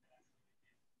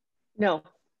 No,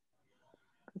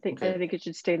 I think it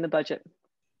should stay in the budget.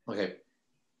 Okay.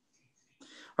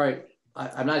 All right.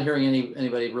 I'm not hearing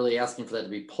anybody really asking for that to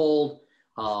be pulled.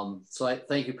 So I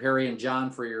thank you, Perry and John,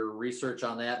 for your research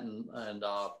on that, and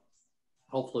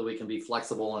hopefully we can be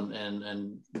flexible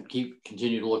and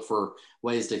continue to look for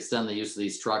ways to extend the use of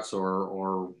these trucks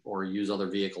or use other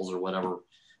vehicles or whatever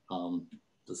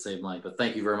to save money. But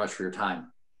thank you very much for your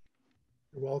time.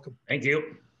 You're welcome. Thank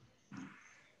you.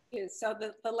 So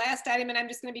the last item, and I'm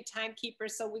just going to be timekeeper.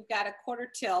 So we've got a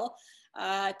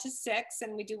 5:45 to 6,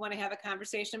 and we do want to have a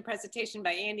conversation presentation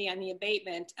by Andy on the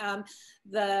abatement.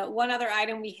 The one other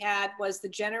item we had was the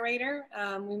generator.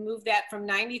 We moved that from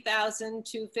 90,000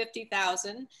 to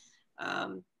 50,000.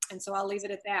 And so I'll leave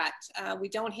it at that. We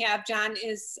don't have, John,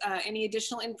 any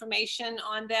additional information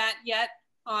on that yet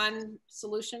on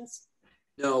solutions?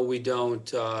 No, we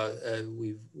don't.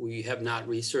 We have not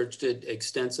researched it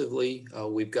extensively.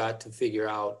 We've got to figure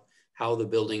out how the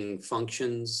building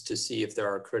functions to see if there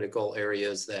are critical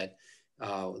areas that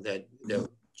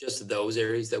just those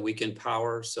areas that we can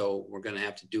power. So we're going to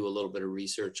have to do a little bit of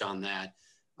research on that.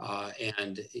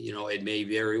 And you know, it may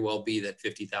very well be that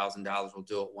 $50,000 will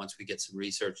do it once we get some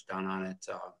research done on it.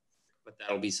 But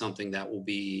that'll be something that will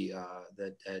be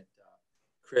that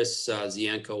Chris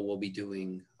Zienko will be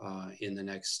doing in the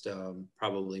next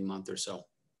probably month or so.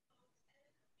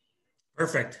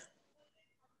 Perfect.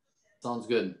 Sounds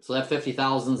good. So that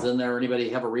 50,000's in there. Anybody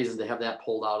have a reason to have that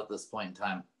pulled out at this point in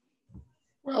time?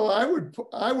 Well,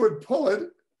 I would pull it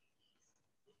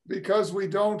because we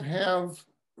don't have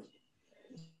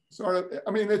sort of,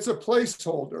 I mean, it's a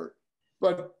placeholder,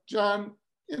 but John,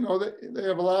 you know, they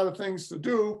have a lot of things to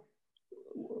do.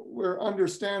 We're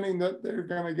understanding that they're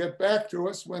going to get back to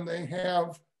us when they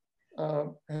have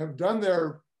done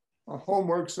their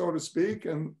homework, so to speak,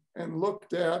 and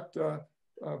looked at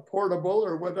portable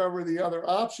or whatever the other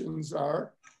options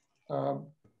are.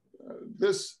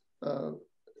 This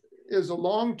is a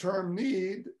long-term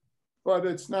need, but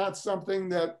it's not something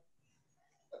that,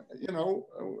 you know,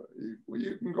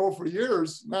 you can go for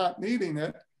years not needing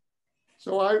it.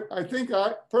 So I think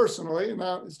personally, and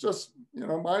now it's just, you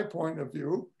know, my point of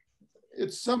view,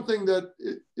 it's something that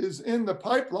is in the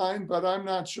pipeline, but I'm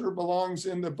not sure belongs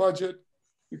in the budget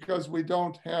because we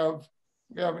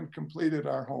haven't completed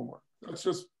our homework. That's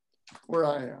just where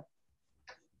I am.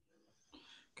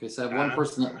 Okay, so I have one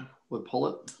person that would pull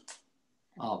it.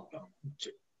 Oh,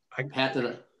 Pat,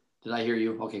 did I hear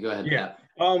you? Okay, go ahead. Yeah.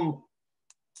 Pat.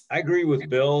 I agree with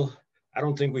Bill. I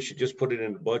don't think we should just put it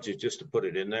in the budget just to put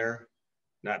it in there,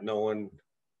 not knowing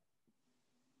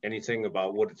anything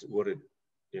about what it,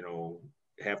 you know,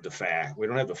 have the fact. We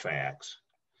don't have the facts.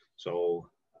 So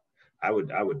I would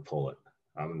pull it.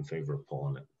 I'm in favor of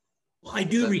pulling it. Well, I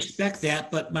do respect that,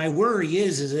 but my worry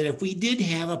is that if we did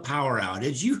have a power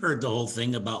outage, you heard the whole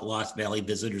thing about Lost Valley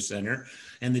Visitor Center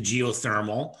and the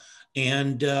geothermal,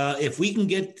 And if we can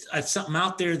get something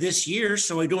out there this year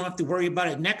so we don't have to worry about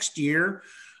it next year,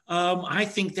 I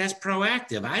think that's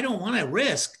proactive. I don't want to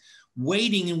risk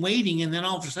waiting and waiting, and then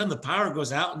all of a sudden the power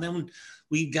goes out, and then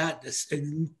we got this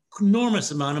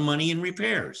enormous amount of money in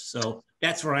repairs. So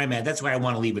that's where I'm at. That's why I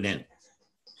want to leave it in.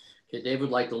 Okay, Dave would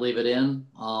like to leave it in.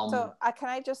 So can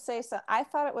I just say so? I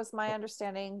thought it was my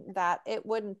understanding that it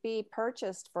wouldn't be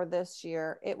purchased for this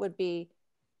year. It would be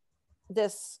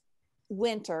this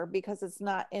winter because it's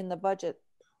not in the budget.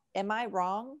 Am I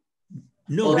wrong?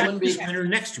 No, Well, it that's wouldn't be- this winter,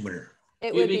 next winter.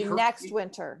 It You'd would be be cor- next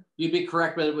winter. You'd be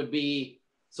correct, but it would be,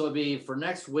 so it'd be for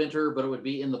next winter, but it would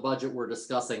be in the budget we're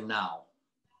discussing now.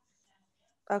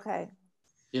 Okay.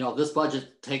 You know, this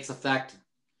budget takes effect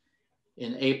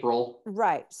in April.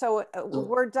 Right. So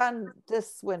we're done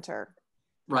this winter.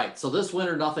 Right. So this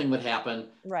winter, nothing would happen.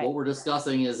 Right. What we're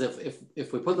discussing is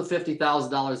if we put the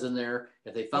 $50,000 in there,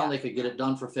 if they found they could get it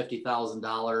done for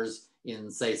 $50,000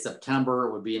 in, say, September,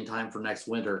 it would be in time for next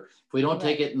winter. If we don't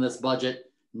take it in this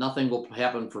budget, nothing will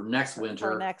happen for next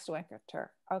winter. For next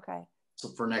winter. Okay. So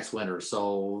for next winter.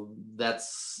 So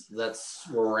that's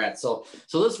where we're at. So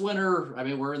this winter, I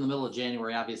mean, we're in the middle of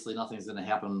January. Obviously, nothing's going to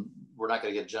happen. We're not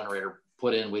going to get a generator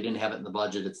put in. We didn't have it in the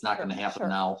budget. It's not going to happen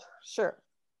now. Sure.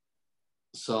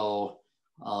 So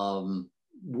all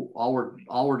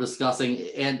we're discussing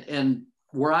and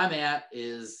where I'm at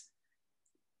is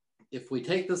if we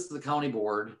take this to the county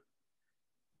board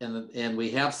and we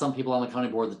have some people on the county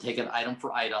board that take it item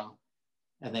for item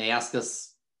and they ask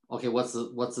us, okay, what's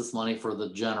this money for the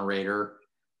generator?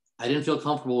 I didn't feel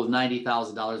comfortable with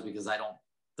 $90,000 because I don't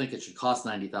think it should cost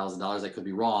 $90,000. I could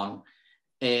be wrong.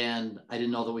 And I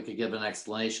didn't know that we could give an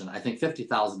explanation. I think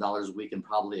 $50,000 we can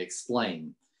probably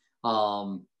explain.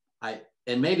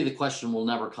 And maybe the question will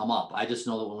never come up. I just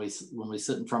know that when we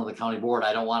sit in front of the county board,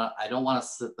 I don't want to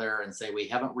sit there and say we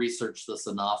haven't researched this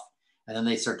enough, and then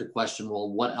they start to question, well,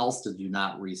 what else did you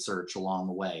not research along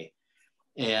the way?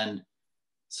 And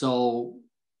so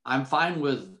I'm fine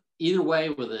with either way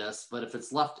with this, but if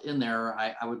it's left in there,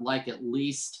 I would like at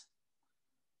least,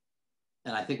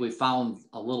 and I think we found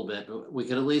a little bit, but we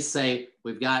could at least say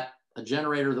we've got a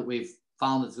generator that we've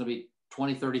found that's going to be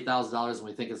 $20,000, $30,000, and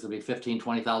we think it's going to be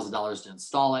 $15,000, $20,000 to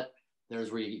install it. There's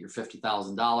where you get your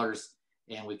 $50,000,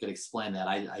 and we could explain that.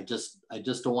 I just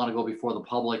don't want to go before the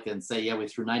public and say, yeah, we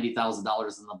threw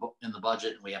 $90,000 in the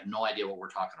budget, and we have no idea what we're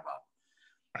talking about.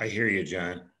 I hear you,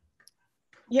 John.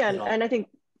 Yeah, and I think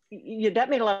that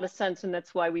made a lot of sense, and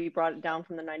that's why we brought it down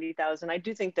from the 90,000. I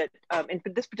do think that, and for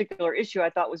this particular issue, I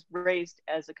thought was raised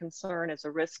as a concern, as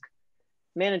a risk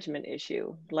management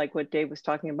issue, like what Dave was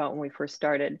talking about when we first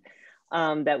started.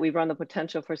 That we run the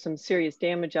potential for some serious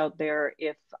damage out there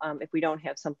if we don't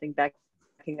have something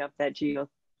backing up that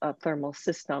geothermal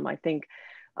system. I think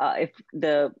if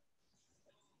the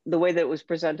way that it was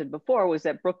presented before was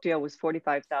that Brookdale was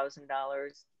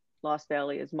 $45,000, Lost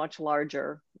Valley is much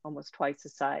larger, almost twice the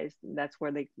size. That's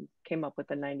where they came up with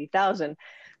the 90,000.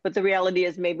 But the reality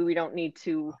is maybe we don't need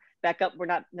to back up. We're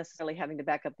not necessarily having to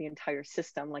back up the entire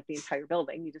system, like the entire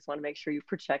building. You just want to make sure you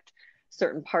protect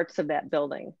certain parts of that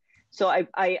building. So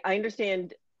I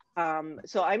understand.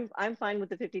 So I'm fine with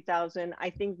the 50,000. I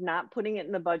think not putting it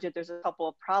in the budget, there's a couple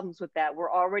of problems with that. We're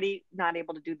already not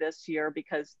able to do this year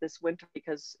because this winter,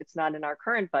 because it's not in our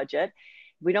current budget.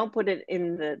 If we don't put it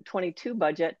in the 22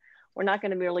 budget, we're not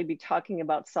going to merely be talking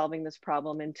about solving this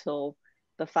problem until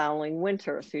the following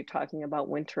winter. So you're talking about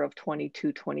winter of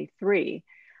 22, 23.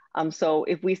 So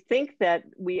if we think that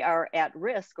we are at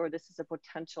risk or this is a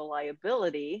potential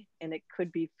liability and it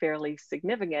could be fairly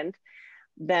significant,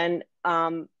 then,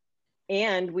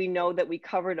 and we know that we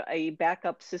covered a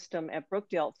backup system at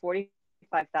Brookdale at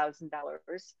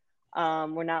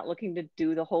 $45,000. We're not looking to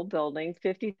do the whole building.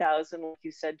 50,000, like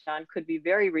you said, John, could be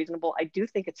very reasonable. I do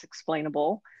think it's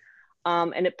explainable.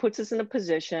 And it puts us in a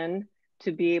position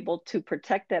to be able to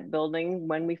protect that building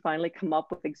when we finally come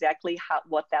up with exactly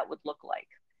what that would look like.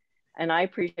 And I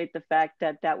appreciate the fact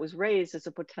that that was raised as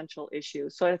a potential issue.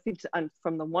 So I think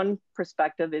from the one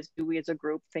perspective is, do we as a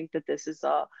group think that this is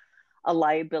a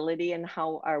liability, and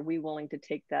how are we willing to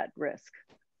take that risk?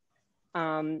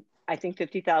 I think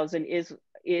 50,000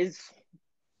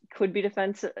 could be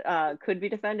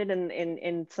defended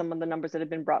in some of the numbers that have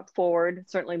been brought forward,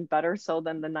 certainly better so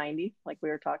than the 90, like we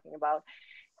were talking about.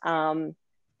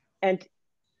 And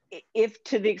if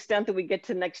to the extent that we get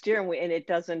to next year and it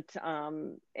doesn't,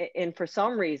 and for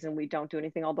some reason we don't do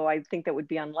anything, although I think that would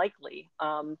be unlikely,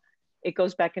 it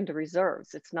goes back into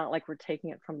reserves. It's not like we're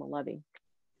taking it from the levy.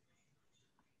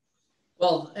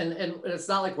 Well, and it's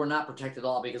not like we're not protected at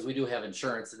all, because we do have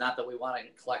insurance, and not that we want to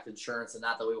collect insurance, and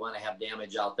not that we want to have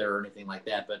damage out there or anything like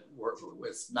that, but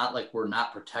it's not like we're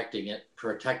not protected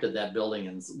that building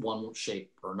in one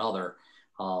shape or another.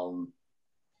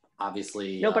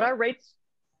 Obviously. No, but our rates,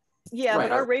 yeah, right,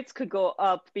 but our rates could go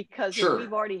up because sure.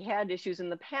 we've already had issues in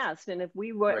the past. And if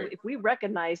we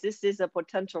recognize this is a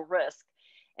potential risk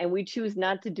and we choose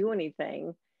not to do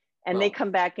anything, and they come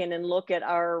back in and look at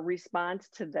our response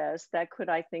to this, that could,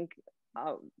 I think,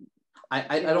 I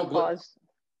don't cause.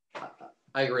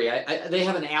 I agree. They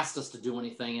haven't asked us to do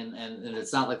anything, and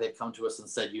it's not like they've come to us and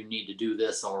said you need to do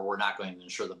this, or we're not going to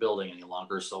insure the building any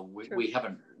longer. So we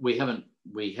haven't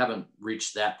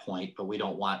reached that point, but we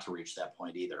don't want to reach that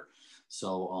point either.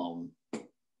 So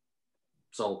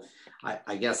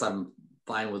I guess I'm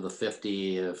fine with the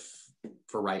 50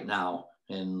 for right now,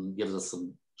 and gives us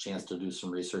some chance to do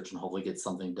some research and hopefully get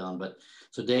something done. But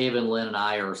so Dave and Lynn and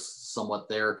I are somewhat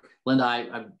there. Linda,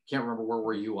 I can't remember, where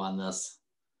were you on this?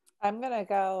 I'm gonna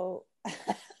go.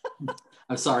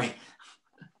 I'm sorry.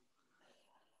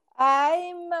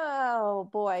 Oh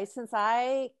boy, since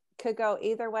I could go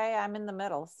either way, I'm in the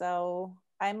middle, so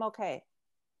I'm okay.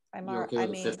 You're okay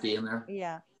with 50 in there?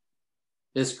 Yeah.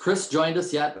 Is Chris joined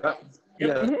us yet?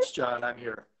 Yeah, it's John. I'm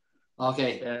here.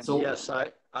 Okay. And so yes,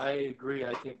 I agree.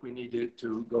 I think we need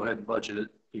to go ahead and budget it,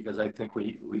 because I think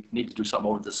we need to do something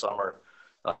over the summer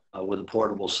with a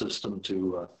portable system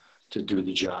to do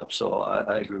the job. So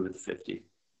I agree with 50.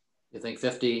 You think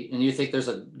 50, and you think there's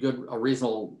that's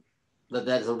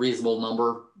a reasonable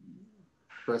number,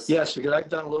 Chris? Yes, because I've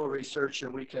done a little research,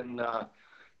 and we can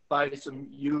buy some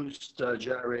used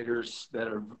generators that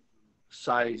are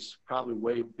size probably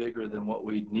way bigger than what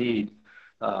we need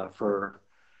for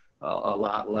a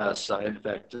lot less. In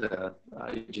fact,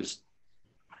 I just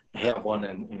have one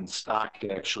in stock,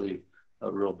 actually,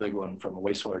 a real big one from a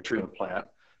wastewater treatment plant,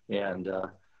 and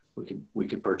we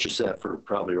could purchase that for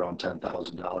probably around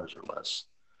 $10,000 or less.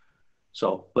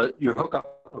 So, but your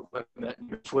hookup equipment and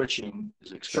your switching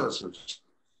is expensive. Sure.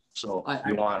 So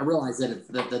I realize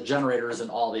that the generator isn't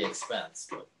all the expense,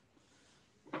 but.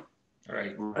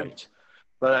 Right.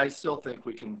 But I still think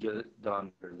we can get it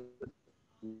done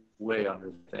way under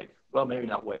the thing. Well, maybe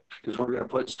not way, because we're going to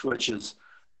put switches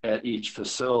at each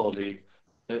facility,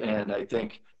 and I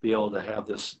think be able to have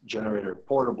this generator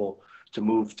portable to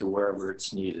move to wherever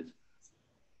it's needed.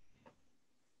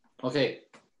 Okay.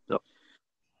 So.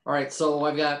 All right. So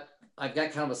I've got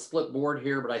kind of a split board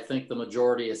here, but I think the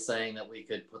majority is saying that we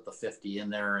could put the 50 in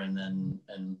there and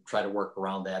try to work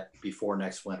around that before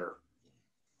next winter.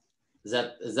 Is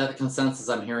that the consensus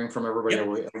I'm hearing from everybody?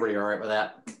 Yep. Everybody all right with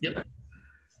that? Yep.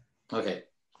 Okay.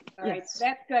 All right, so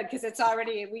that's good, because it's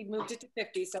already, we moved it to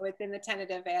 50, so it's in the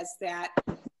tentative as that.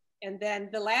 And then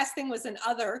the last thing was an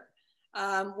other.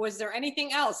 Was there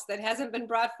anything else that hasn't been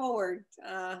brought forward?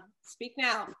 Speak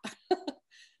now.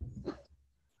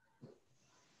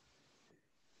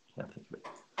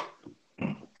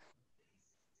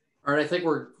 All right, I think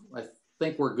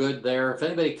we're good there. If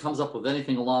anybody comes up with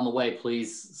anything along the way,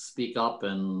 please speak up,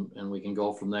 and we can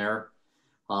go from there.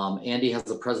 Andy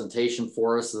has a presentation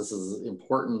for us. This is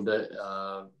important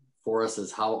for us,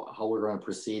 is how we're going to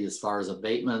proceed as far as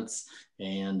abatements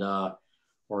and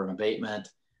or an abatement,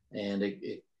 and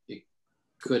it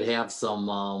could have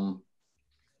some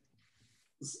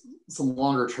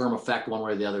longer term effect one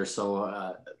way or the other.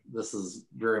 So this is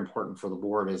very important for the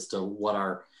board as to what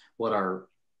our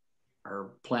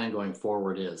plan going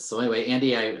forward is. So anyway,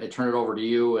 Andy, I turn it over to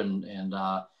you, and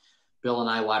Bill and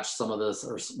I watched some of this,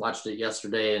 or watched it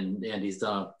yesterday, and Andy's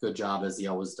done a good job, as he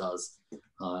always does,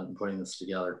 in putting this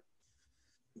together.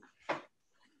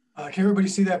 Can everybody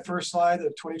see that first slide, the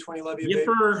 2020 levy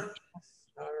abatement? Yipper.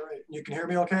 All right, you can hear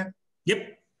me okay?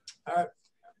 Yep. All right.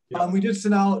 We did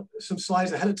send out some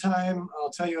slides ahead of time.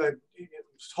 I'll tell you, I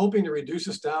was hoping to reduce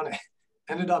this down. I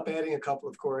ended up adding a couple,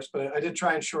 of course, but I did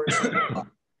try and shorten some up.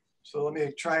 So let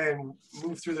me try and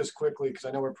move through this quickly, because I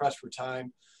know we're pressed for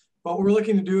time. What we're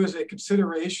looking to do is a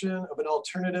consideration of an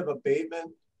alternative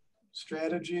abatement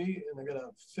strategy. And I'm going to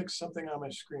fix something on my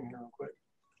screen here real quick.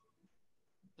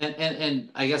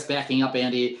 And I guess backing up,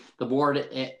 Andy, the board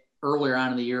earlier on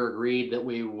in the year agreed that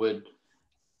we would,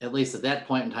 at least at that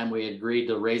point in time, we agreed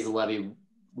to raise the levy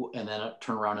and then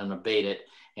turn around and abate it.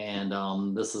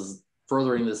 And this is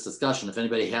furthering this discussion. If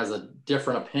anybody has a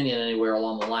different opinion anywhere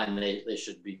along the line, they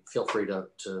should feel free to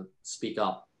speak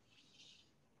up.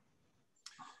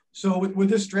 So with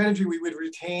this strategy, we would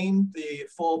retain the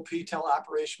full PTEL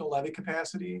operational levy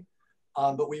capacity,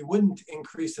 but we wouldn't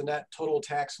increase the net total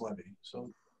tax levy.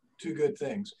 So two good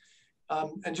things.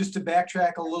 And just to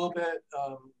backtrack a little bit,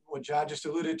 what John just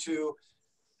alluded to,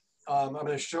 I'm going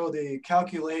to show the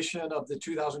calculation of the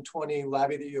 2020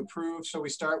 levy that you approved. So we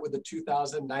start with the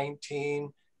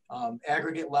 2019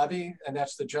 aggregate levy, and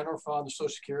that's the general fund, the Social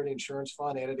Security Insurance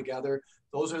Fund added together.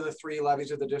 Those are the three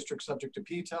levies of the district subject to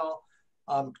PTEL.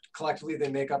 Collectively, they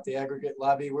make up the aggregate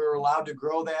levy. We were allowed to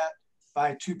grow that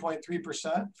by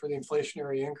 2.3% for the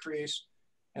inflationary increase.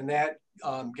 And that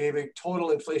gave a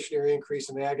total inflationary increase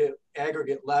in the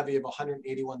aggregate levy of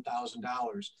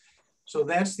 $181,000. So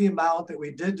that's the amount that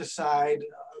we did decide,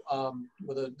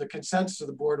 with the consensus of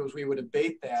the board was we would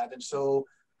abate that. And so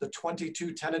the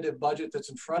 22 tentative budget that's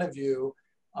in front of you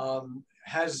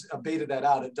has abated that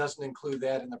out. It doesn't include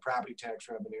that in the property tax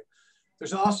revenue.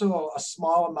 There's also a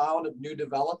small amount of new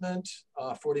development,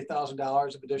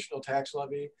 $40,000 of additional tax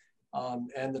levy.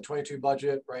 And the 22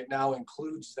 budget right now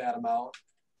includes that amount.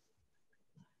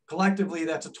 Collectively,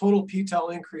 that's a total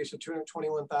PTEL increase of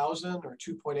 $221,000 or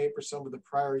 2.8% over the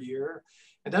prior year.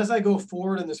 And as I go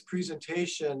forward in this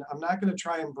presentation, I'm not going to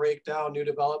try and break down new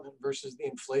development versus the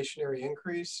inflationary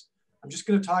increase. I'm just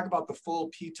going to talk about the full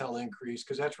PTEL increase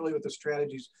because that's really what the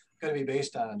strategy is going to be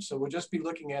based on. So we'll just be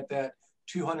looking at that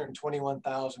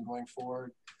 $221,000 going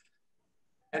forward.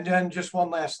 And then just one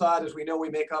last thought is we know we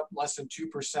make up less than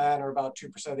 2% or about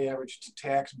 2% of the average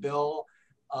tax bill.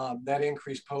 That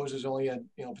increase poses only a,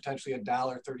 potentially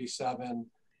 $1.37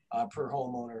 per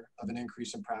homeowner of an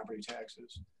increase in property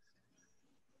taxes.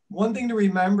 One thing to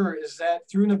remember is that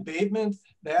through an abatement,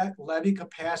 that levy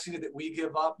capacity that we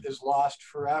give up is lost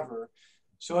forever.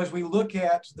 So as we look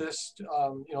at this,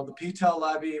 the PTEL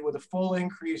levy with a full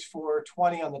increase for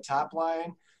 20 on the top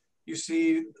line, you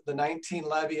see the 19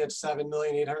 levy at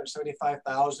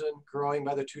 $7,875,000 growing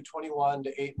by the 221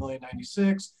 to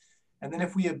 $8,096,000. And then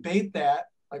if we abate that,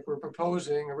 like we're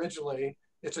proposing originally,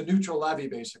 it's a neutral levy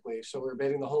basically. So we're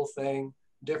abating the whole thing,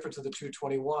 difference of the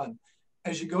 221.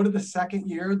 As you go to the second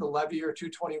year, the levy year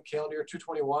 220, calendar year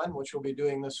 221, which we'll be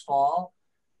doing this fall,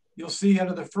 you'll see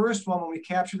under the first one, when we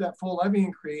capture that full levy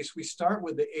increase, we start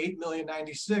with the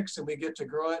 $8,096,000 and we get to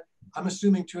grow it, I'm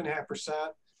assuming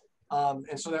 2.5%.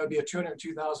 And so that would be a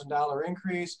 $202,000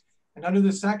 increase. And under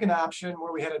the second option,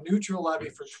 where we had a neutral levy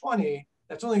for 20,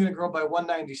 that's only going to grow by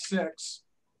 196.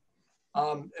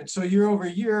 And so year over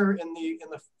year, in the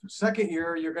second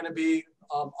year, you're going to be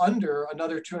under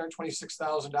another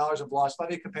 $226,000 of lost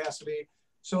levy capacity.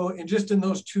 So in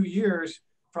those 2 years,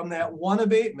 from that one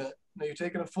abatement, now you're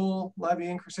taking a full levy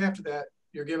increase after that,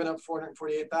 you're giving up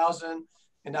 $448,000,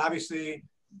 and obviously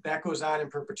that goes on in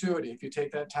perpetuity. If you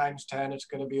take that times 10, it's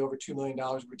going to be over $2 million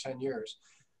over 10 years.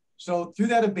 So through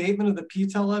that abatement of the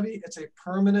PTEL levy, it's a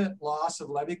permanent loss of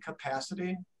levy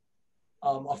capacity.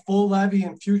 A full levy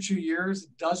in future years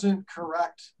doesn't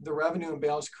correct the revenue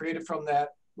imbalance created from that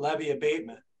levy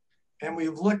abatement. And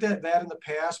we've looked at that in the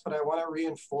past, but I want to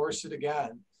reinforce it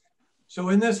again. So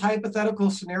in this hypothetical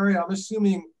scenario, I'm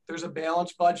assuming there's a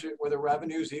balanced budget where the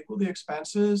revenues equal the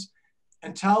expenses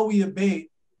until we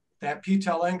abate that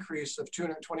PTEL increase of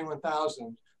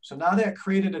 $221,000. So now that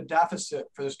created a deficit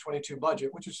for this 22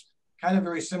 budget, which is kind of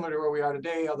very similar to where we are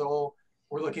today, although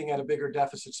we're looking at a bigger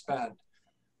deficit spend.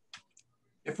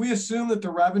 If we assume that the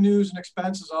revenues and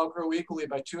expenses all grow equally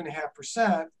by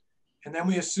 2.5%, and then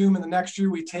we assume in the next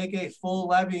year we take a full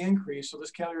levy increase, so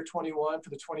this calendar 21 for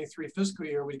the 23 fiscal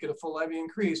year, we get a full levy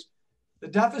increase, the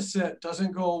deficit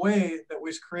doesn't go away that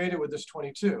was created with this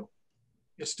 22.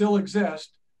 It still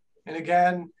exists. And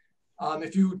again,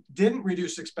 if you didn't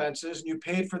reduce expenses and you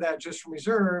paid for that just from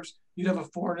reserves, you'd have a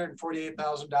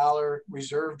 $448,000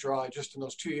 reserve draw just in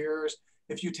those 2 years.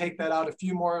 If you take that out a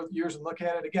few more years and look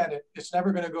at it again, it's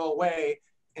never going to go away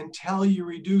until you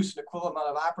reduce an equivalent amount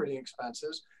of operating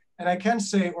expenses. And I can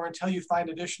say, or until you find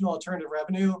additional alternative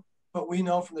revenue, but we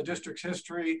know from the district's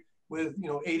history with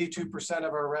 82%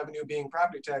 of our revenue being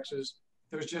property taxes,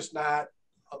 there's just not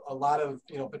a lot of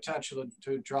potential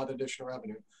to draw the additional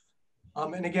revenue.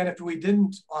 And again, if we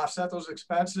didn't offset those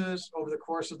expenses over the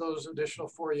course of those additional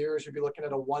 4 years, you'd be looking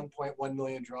at a 1.1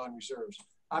 million draw in reserves.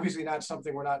 Obviously not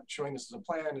something, we're not showing this as a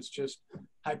plan, it's just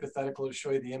hypothetical to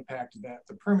show you the impact of that,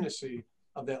 the permanency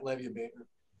of that levy abatement.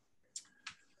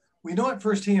 We know it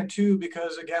firsthand too,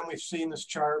 because again, we've seen this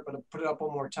chart, but I'll put it up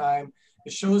one more time.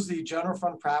 It shows the general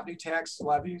fund property tax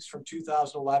levies from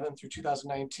 2011 through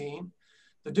 2019.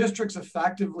 The districts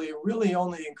effectively really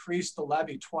only increased the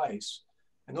levy twice.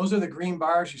 And those are the green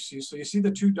bars you see. So you see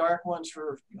the two dark ones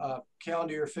for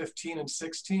calendar year 15 and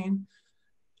 16.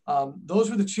 Those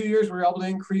were the 2 years we were able to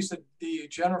increase the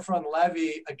general fund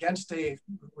levy against a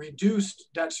reduced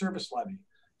debt service levy.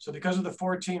 So because of the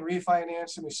 14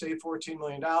 refinancing, we saved $14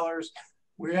 million.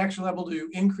 We were actually able to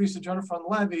increase the general fund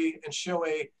levy and show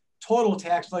a total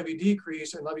tax levy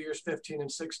decrease in levy years 15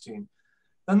 and 16.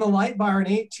 Then the light bar in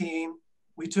 18,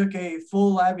 we took a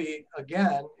full levy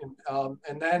again.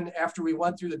 And then after we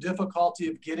went through the difficulty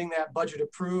of getting that budget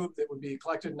approved that would be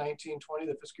collected in 1920,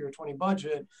 the fiscal year 20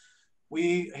 budget,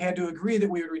 we had to agree that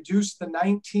we would reduce the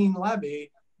 19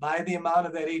 levy by the amount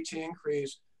of that 18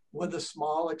 increase, with a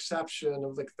small exception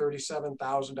of like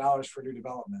 $37,000 for new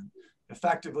development.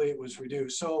 Effectively, it was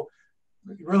reduced. So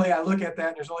really, I look at that,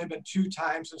 and there's only been 2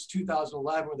 times since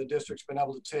 2011 where the district's been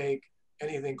able to take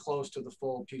anything close to the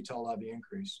full PTEL levy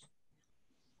increase.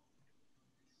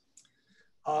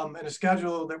 And a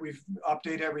schedule that we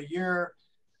update every year.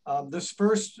 This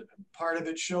first part of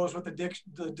it shows what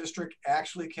the district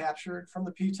actually captured from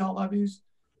the PTEL levies.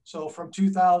 So from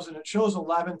 2000, it shows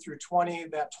 11 through 20.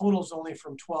 That totals only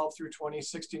from 12 through 20,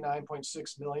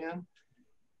 69.6 million,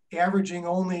 averaging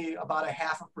only about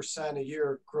 0.5% a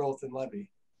year growth in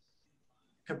levy.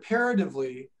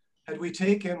 Comparatively, had we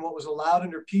taken what was allowed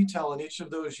under PTEL in each of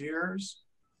those years,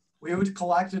 we would have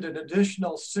collected an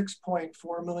additional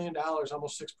 $6.4 million,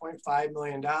 almost $6.5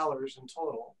 million in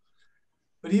total.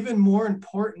 But even more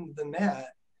important than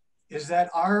that is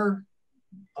that our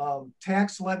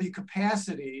tax levy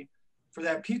capacity for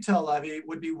that PTEL levy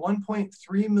would be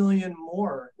 1.3 million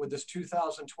more with this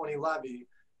 2020 levy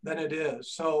than it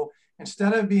is. So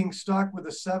instead of being stuck with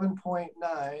a 7.9,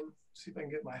 see if I can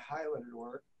get my highlighter to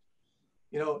work,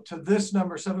 to this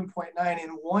number, 7.9, in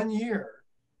 1 year,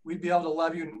 we'd be able to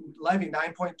levy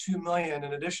 9.2 million,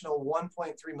 an additional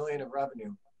 1.3 million of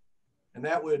revenue. And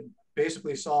that would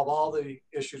basically solve all the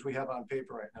issues we have on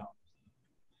paper right now.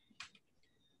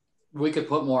 We could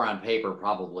put more on paper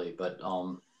probably, but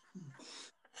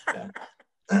yeah.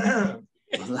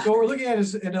 So we're looking at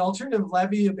is an alternative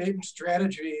levy abatement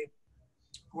strategy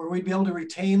where we'd be able to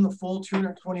retain the full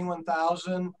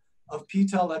 221,000 of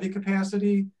PTEL levy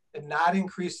capacity and not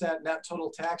increase that net total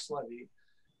tax levy.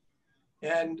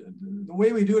 And the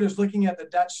way we do it is looking at the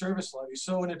debt service levy.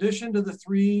 So in addition to the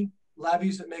 3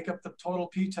 levies that make up the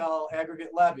total PTEL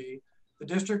aggregate levy, the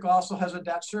district also has a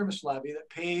debt service levy that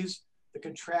pays the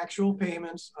contractual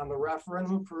payments on the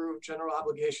referendum approved general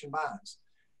obligation bonds.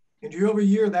 And year over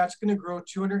year, that's going to grow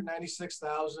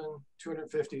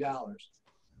 $296,250.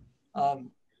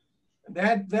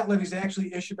 That levy is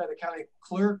actually issued by the county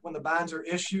clerk. When the bonds are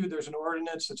issued, there's an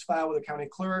ordinance that's filed with the county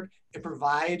clerk. It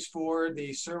provides for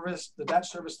the debt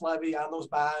service levy on those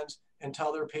bonds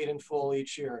until they're paid in full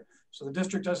each year. So the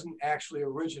district doesn't actually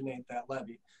originate that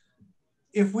levy.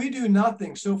 If we do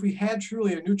nothing, so if we had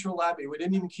truly a neutral levy, we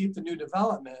didn't even keep the new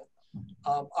development,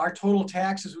 our total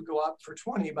taxes would go up for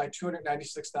 20 by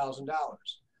 $296,000.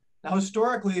 Now,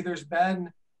 historically, there's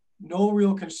been no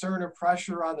real concern or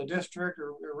pressure on the district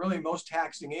or really most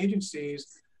taxing agencies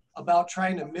about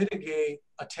trying to mitigate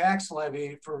a tax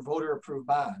levy for voter approved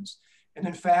bonds. And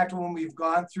in fact, when we've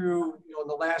gone through, in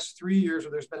the last 3 years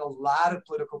where there's been a lot of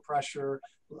political pressure,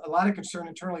 a lot of concern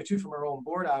internally too from our own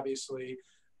board, obviously,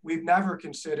 we've never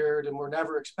considered and we're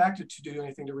never expected to do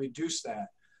anything to reduce that.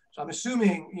 So I'm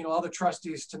assuming, all the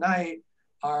trustees tonight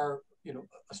are,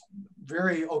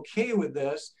 very okay with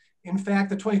this. In fact,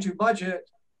 the 22 budget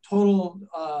total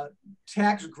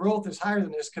tax growth is higher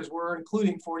than this because we're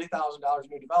including $40,000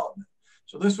 new development.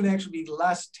 So this would actually be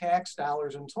less tax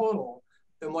dollars in total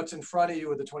than what's in front of you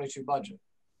with the 22 budget.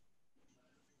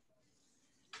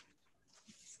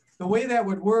 The way that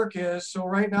would work is, so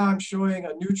right now I'm showing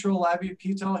a neutral levy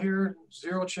PTEL here,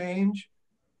 0 change.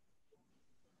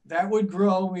 That would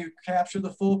grow when we capture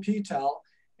the full PTEL.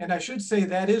 And I should say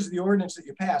that is the ordinance that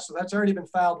you passed. So that's already been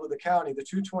filed with the county. The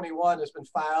 221 has been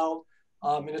filed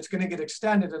and it's going to get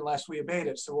extended unless we abate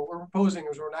it. So what we're proposing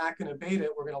is we're not going to abate it.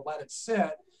 We're going to let it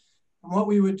sit. And what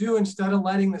we would do instead of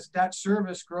letting this debt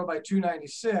service grow by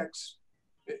 296,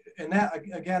 and that,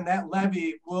 again, that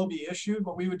levy will be issued.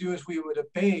 What we would do is we would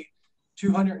abate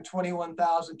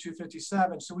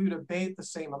 221,257. So we would abate the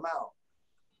same amount.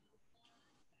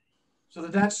 So the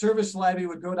debt service levy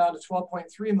would go down to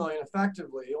 12.3 million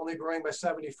effectively, only growing by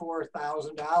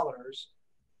 $74,000.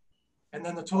 And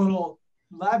then the total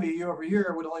levy year over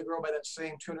year would only grow by that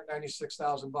same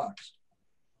 296,000 bucks.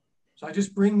 So I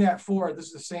just bring that forward. This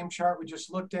is the same chart we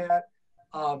just looked at.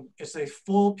 It's a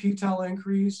full PTEL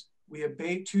increase. We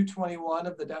abate 221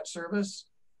 of the debt service,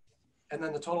 and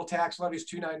then the total tax levy is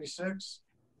 296.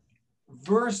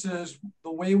 Versus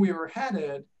the way we were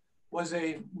headed was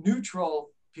a neutral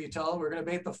PTEL. We're going to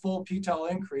abate the full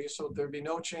PTEL increase, so there'd be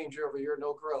no change year over year,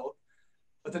 no growth.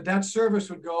 But the debt service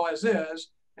would go as is,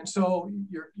 and so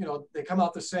they come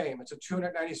out the same. It's a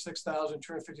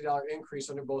 $296,250 increase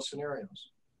under both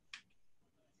scenarios.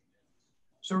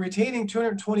 So retaining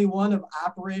 221 of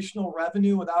operational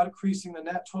revenue without increasing the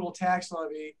net total tax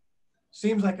levy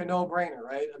seems like a no-brainer,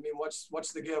 right? I mean,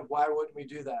 what's the give? Why wouldn't we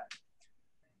do that?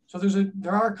 So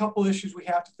there are a couple issues we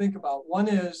have to think about. One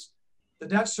is the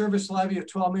debt service levy of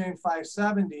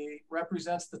 $12,570,000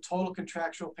 represents the total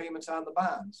contractual payments on the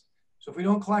bonds. So if we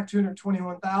don't collect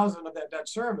 $221,000 of that debt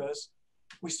service,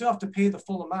 we still have to pay the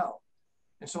full amount.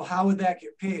 And so how would that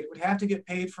get paid? It would have to get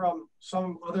paid from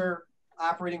some other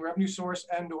operating revenue source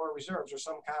and or reserves, or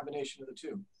some combination of the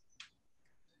two.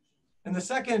 And the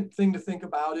second thing to think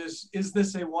about is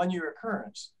this a one-year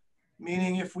occurrence?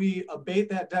 Meaning if we abate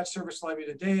that debt service levy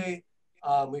today,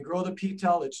 we grow the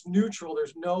PTEL, it's neutral,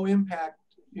 there's no impact,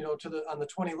 you know, on the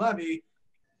 20 levy.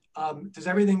 Does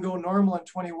everything go normal in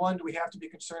 21? Do we have to be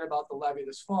concerned about the levy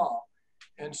this fall?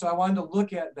 And so I wanted to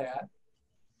look at that.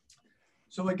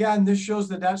 So again, this shows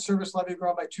the debt service levy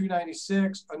grow by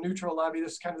 296, a neutral levy.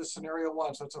 This is kind of the scenario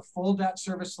one. So it's a full debt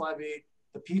service levy.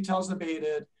 The PTEL is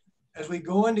abated. As we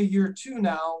go into year 2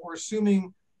 now, we're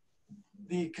assuming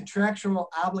the contractual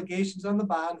obligations on the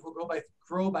bond will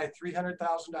grow by $300,000.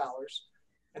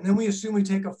 And then we assume we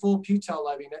take a full PTEL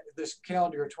levy this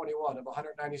calendar year 21 of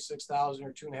 $196,000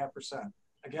 or 2.5%.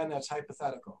 Again, that's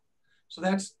hypothetical. So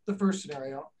that's the first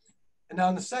scenario. And now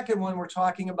in the second one, we're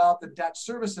talking about the debt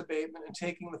service abatement and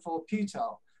taking the full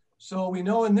PTEL. So we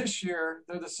know in this year,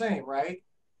 they're the same, right?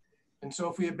 And so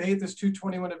if we abate this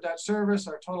 221 of debt service,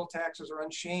 our total taxes are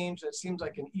unchanged. That seems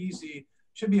like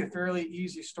should be a fairly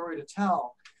easy story to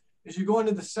tell. As you go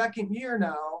into the second year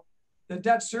now, the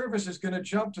debt service is going to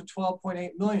jump to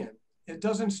 12.8 million. It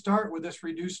doesn't start with this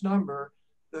reduced number.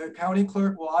 The county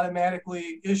clerk will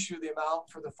automatically issue the amount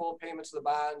for the full payments of the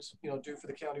bonds, you know, due for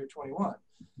the calendar year 21.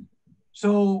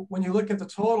 So when you look at the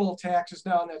total taxes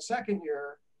now in that second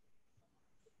year,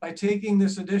 by taking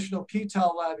this additional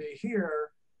PTEL levy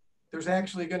here, there's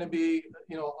actually going to be,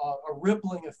 you know, a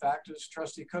rippling effect, as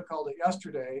Trustee Cook called it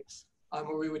yesterday,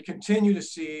 where we would continue to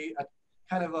see a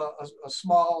kind of a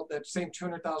small, that same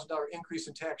 $200,000 increase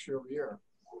in tax year over year.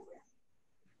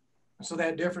 And so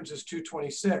that difference is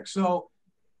 226. So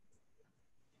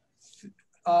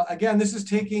again, this is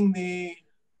taking the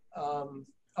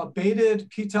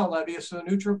abated PTEL levy, so a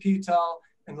neutral PTEL,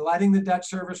 and letting the debt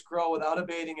service grow without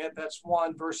abating it. That's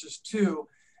 1 versus 2.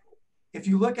 If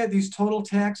you look at these total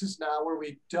taxes now, where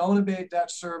we don't abate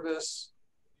debt service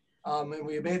and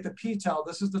we abate the PTEL,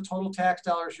 this is the total tax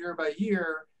dollars year by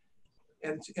year.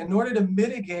 And in order to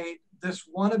mitigate this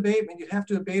one abatement, you'd have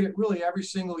to abate it really every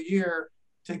single year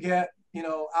to get, you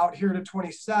know, out here to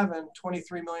 27,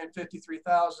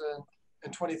 23,053,000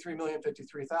 and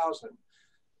 23,053,000.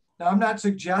 Now, I'm not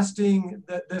suggesting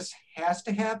that this has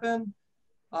to happen,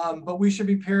 but we should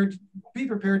be prepared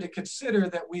to consider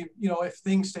that you know, if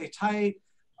things stay tight,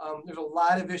 there's a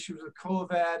lot of issues with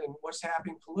COVID and what's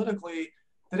happening politically,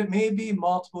 that it may be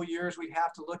multiple years we'd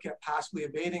have to look at possibly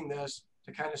abating this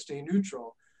to kind of stay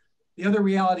neutral. The other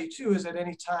reality too is at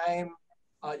any time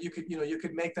you could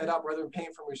make that up rather than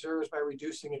paying from reserves by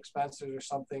reducing expenses or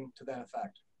something to that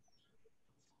effect.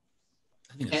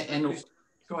 And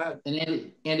go ahead.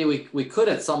 And Andy, we could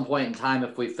at some point in time,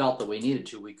 if we felt that we needed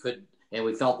to, we could, and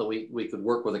we felt that we could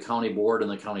work with the county board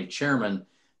and the county chairman,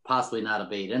 possibly not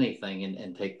abate anything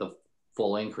and take the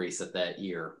full increase at that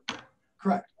year.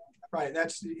 Correct. Right.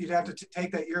 You'd have to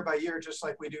take that year by year, just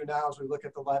like we do now as we look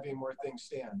at the levy and where things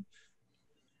stand.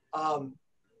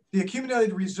 The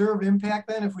accumulated reserve impact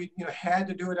then, if we had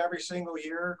to do it every single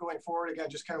year going forward, again,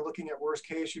 just kind of looking at worst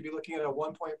case, you'd be looking at a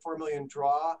 1.4 million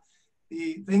draw.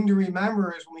 The thing to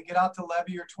remember is when we get out to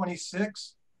levy year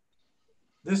 26,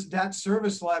 this debt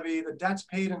service levy, the debt's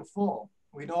paid in full.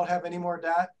 We don't have any more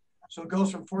debt. So it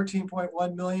goes from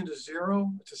 14.1 million to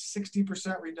 0. It's a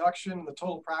 60% reduction in the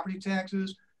total property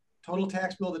taxes. Total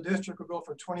tax bill of the district will go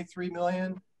from 23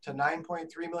 million to $9.3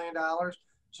 million.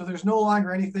 So there's no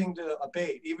longer anything to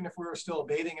abate. Even if we were still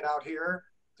abating it out here,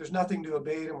 there's nothing to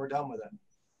abate and we're done with it.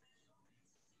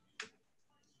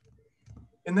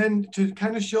 And then to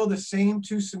kind of show the same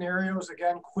two scenarios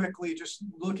again quickly, just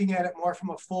looking at it more from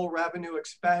a full revenue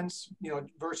expense,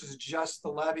 versus just the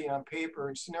levy on paper.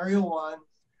 In scenario one,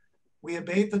 we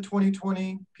abate the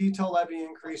 2020 PTEL levy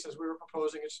increase as we were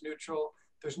proposing. It's neutral.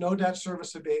 There's no debt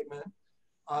service abatement.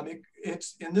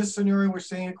 It's in this scenario, we're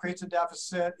saying it creates a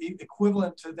deficit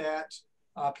equivalent to that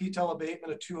PTEL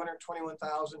abatement of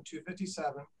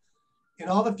 221,257. In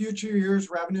all the future years,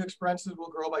 revenue expenses will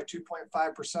grow by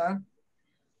 2.5%.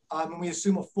 And we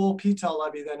assume a full PTEL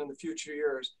levy then in the future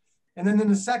years. And then in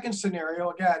the second scenario,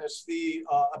 again, it's the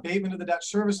abatement of the debt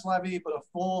service levy, but a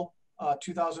full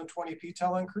 2020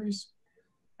 PTEL increase.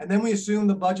 And then we assume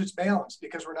the budget's balanced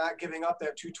because we're not giving up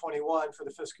that 221 for the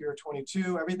fiscal year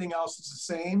 22. Everything else is the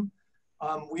same.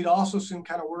 We'd also assume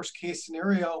kind of worst case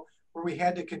scenario, where we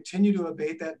had to continue to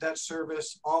abate that debt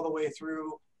service all the way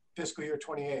through fiscal year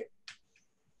 28.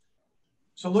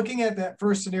 So looking at that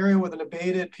first scenario with an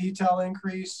abated PTEL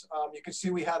increase, you can see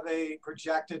we have a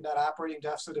projected net operating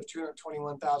deficit of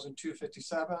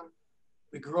 221,257.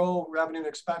 We grow revenue and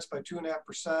expense by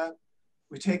 2.5%.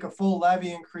 We take a full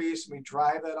levy increase and we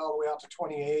drive that all the way out to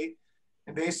 28.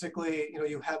 And basically, you know,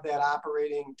 you have that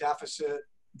operating deficit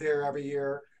there every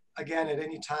year. Again, at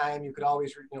any time, you could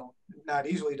always, you know, not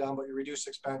easily done, but you reduce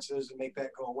expenses and make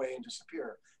that go away and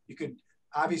disappear. You could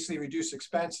obviously reduce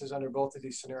expenses under both of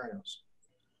these scenarios.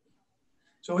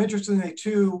 So interestingly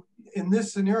too, in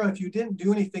this scenario, if you didn't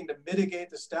do anything to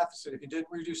mitigate this deficit, if you didn't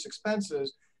reduce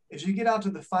expenses, as you get out to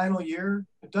the final year,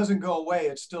 it doesn't go away,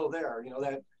 it's still there. You know,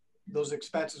 that those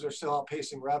expenses are still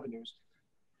outpacing revenues.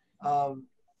 Let's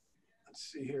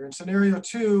see here, in scenario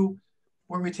 2,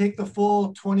 where we take the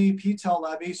full 20 PTEL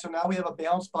levy, so now we have a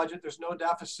balanced budget, there's no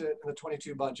deficit in the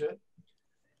 22 budget.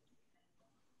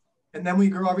 And then we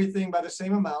grow everything by the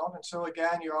same amount. And so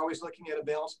again, you're always looking at a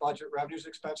balanced budget. Revenues,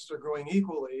 expenses are growing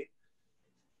equally.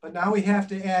 But now we have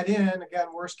to add in, again,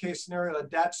 worst case scenario, a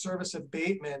debt service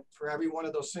abatement for every one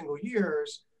of those single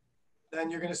years. Then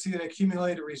you're going to see that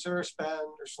accumulated reserve spend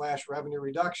or / revenue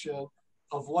reduction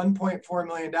of $1.4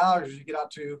 million as you get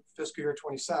out to fiscal year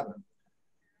 27.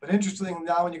 But interestingly,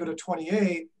 now when you go to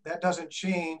 28, that doesn't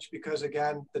change because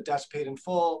again, the debt's paid in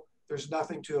full. There's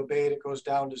nothing to abate. It goes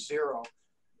down to 0.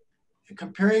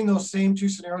 Comparing those same 2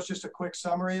 scenarios, just a quick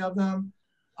summary of them.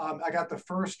 I got the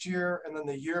first year and then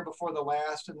the year before the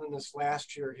last and then this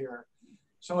last year here.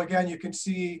 So again, you can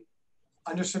see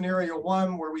under scenario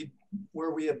 1 where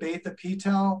we abate the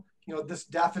PTEL, you know, this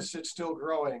deficit's still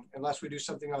growing unless we do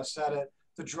something to offset it.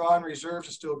 The drawn reserves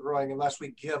are still growing unless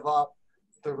we give up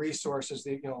the resources,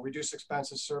 the, you know, reduce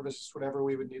expenses, services, whatever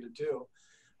we would need to do.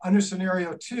 Under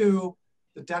scenario 2,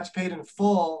 the debt's paid in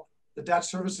full. The debt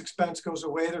service expense goes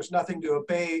away. There's nothing to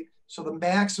abate. So the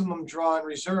maximum drawn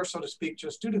reserve, so to speak,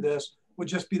 just due to this would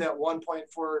just be that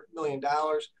 $1.4 million.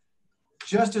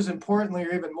 Just as importantly,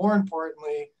 or even more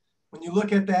importantly, when you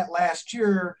look at that last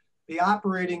year, the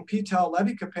operating PTEL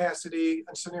levy capacity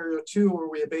in scenario 2, where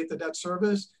we abate the debt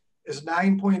service, is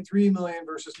 9.3 million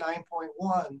versus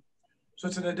 9.1. So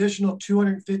it's an additional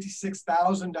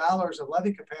 $256,000 of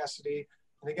levy capacity.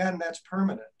 And again, that's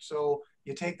permanent. So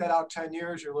you take that out 10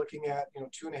 years, you're looking at, you know,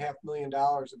 $2.5 million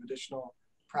of additional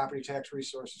property tax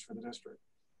resources for the district.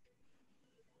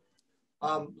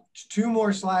 2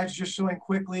 more slides just showing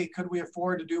quickly, could we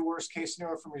afford to do worst case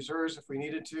scenario from reserves if we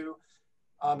needed to?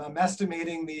 I'm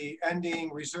estimating the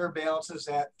ending reserve balances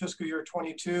at fiscal year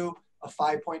 22 of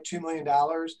 $5.2 million.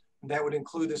 And that would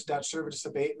include this debt service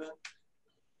abatement.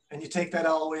 And you take that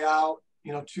all the way out,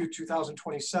 you know, to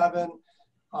 2027.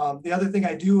 The other thing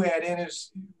I do add in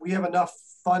is we have enough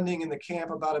funding in the camp,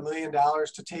 about $1 million,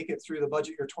 to take it through the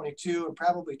budget year 22 and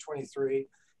probably 23.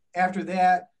 After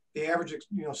that, the average,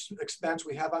 you know, expense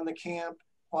we have on the camp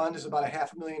fund is about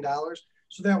 $500,000.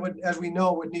 So that would, as we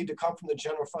know, would need to come from the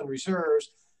general fund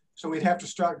reserves. So we'd have to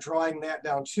start drawing that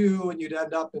down too, and you'd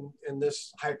end up in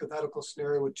this hypothetical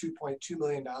scenario with $2.2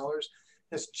 million.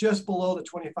 That's just below the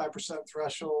 25%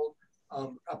 threshold.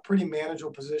 A pretty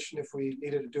manageable position if we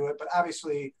needed to do it. But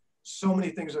obviously, so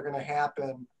many things are going to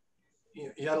happen,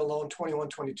 yet alone 21,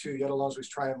 22, yet alone as we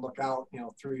try and look out, you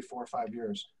know, 3, 4, 5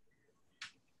 years.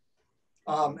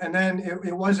 And then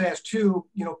it was asked too,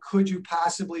 you know, could you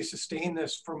possibly sustain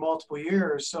this for multiple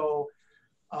years? So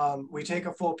we take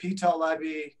a full PTEL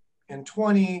levy in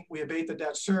 20, we abate the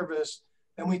debt service,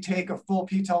 then we take a full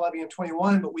PTEL levy in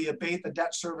 21, but we abate the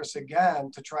debt service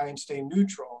again to try and stay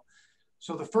neutral.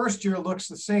 So the first year looks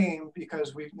the same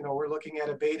because we're looking at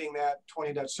abating that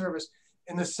 20 debt service.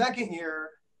 In the second year,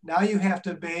 now you have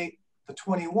to abate the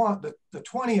 20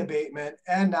 abatement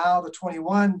and now the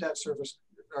 21 debt service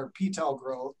or PTEL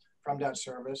growth from debt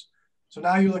service. So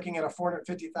now you're looking at a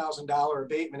 $450,000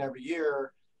 abatement every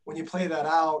year. When you play that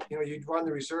out, you know, you'd run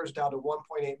the reserves down to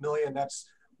 1.8 million. That's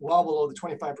well below the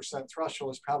 25% threshold.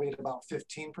 It's probably at about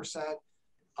 15%.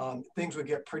 Things would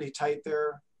get pretty tight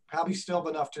there. Probably still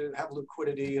enough to have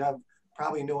liquidity, have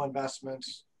probably no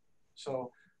investments.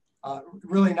 So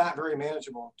really not very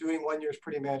manageable. Doing 1 year is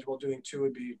pretty manageable. Doing 2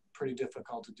 would be pretty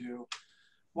difficult to do.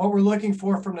 What we're looking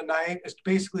for from tonight is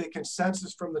basically a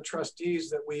consensus from the trustees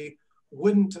that we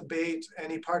wouldn't abate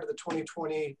any part of the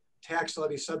 2020 tax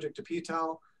levy subject to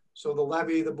PTEL. So the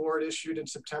levy the board issued in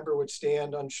September would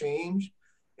stand unchanged.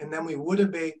 And then we would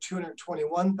abate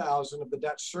 $221,000 of the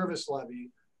debt service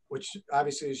levy, which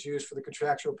obviously is used for the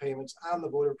contractual payments on the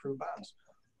voter approved bonds.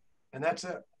 And that's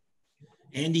it.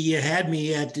 Andy, you had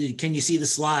me at, can you see the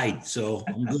slide? So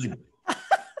I'm good.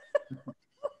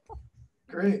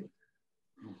 Great.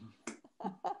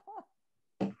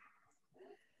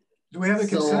 we have a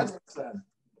consensus then?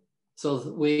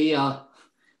 So we,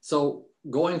 so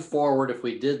going forward, if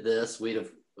we did this, we'd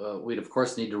of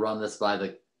course need to run this by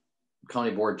the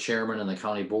county board chairman, and the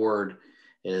county board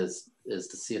is to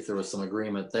see if there was some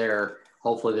agreement there.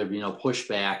 Hopefully there'd be no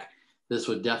pushback. This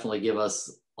would definitely give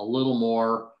us a little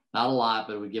more, not a lot,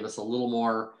 but it would give us a little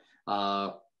more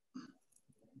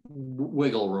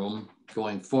wiggle room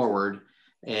going forward,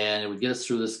 and it would get us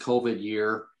through this COVID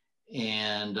year,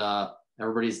 and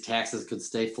everybody's taxes could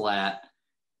stay flat,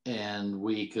 and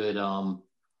we could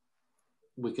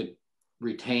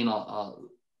retain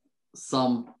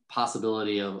some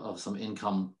possibility of some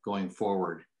income going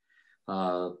forward.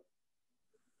 But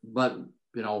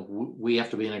you know, we have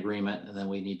to be in agreement, and then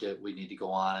we need to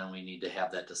go on, and we need to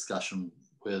have that discussion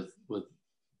with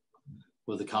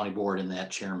the county board and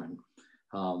that chairman.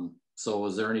 So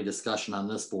is there any discussion on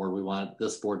this board? We want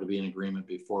this board to be in agreement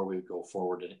before we go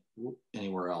forward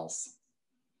anywhere else.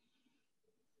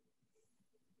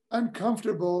 I'm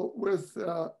comfortable with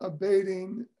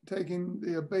taking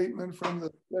the abatement from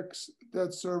the fixed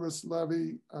debt service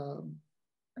levy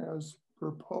as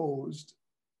proposed.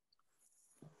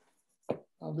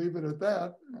 I'll leave it at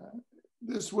that.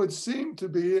 This would seem to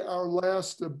be our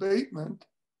last abatement.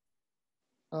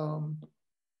 And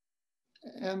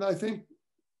I think,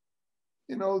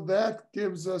 you know, that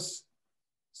gives us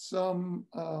some,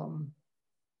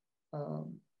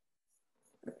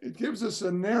 it gives us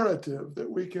a narrative that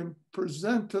we can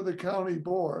present to the county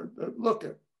board that,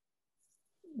 look,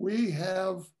 we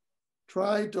have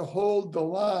tried to hold the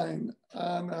line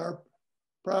on our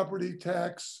property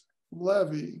tax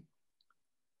levy.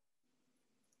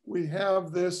 We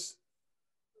have this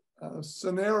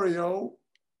scenario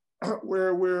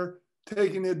where we're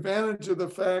taking advantage of the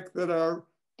fact that our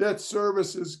debt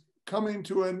service is coming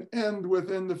to an end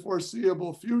within the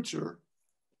foreseeable future.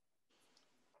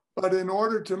 But in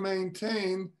order to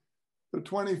maintain the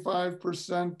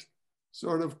 25%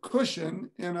 sort of cushion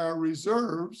in our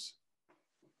reserves,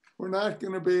 we're not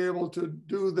going to be able to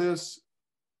do this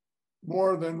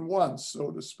more than once,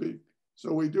 so to speak.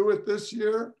 So we do it this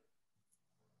year,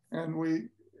 and we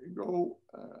go,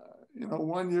 you know,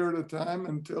 1 year at a time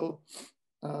until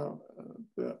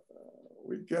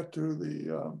we get to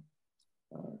the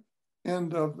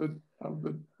end of the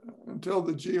until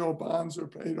the GO bonds are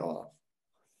paid off.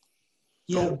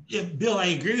 Yeah, Bill, I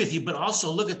agree with you, but also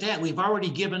look at that. We've already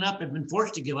given up and been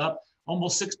forced to give up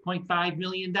almost $6.5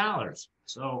 million.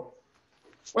 So,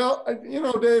 well, you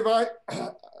know, Dave, I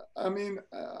mean,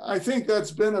 I think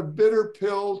that's been a bitter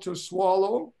pill to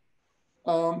swallow.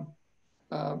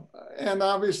 And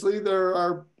obviously there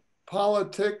are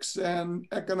politics and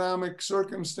economic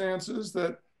circumstances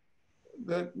that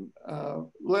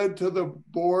led to the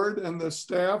board and the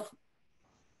staff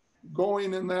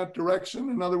going in that direction.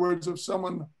 In other words, if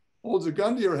someone holds a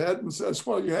gun to your head and says,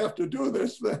 well, you have to do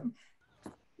this, then,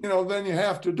 you know, then you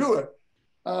have to do it.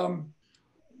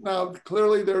 Now,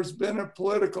 clearly there's been a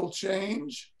political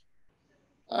change.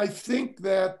 I think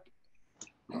that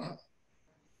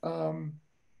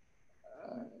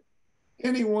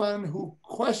anyone who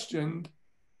questioned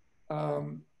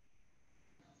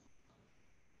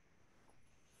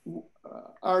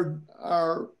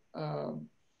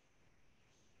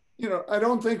you know, I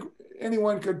don't think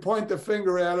anyone could point the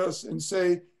finger at us and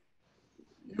say,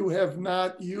 you have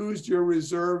not used your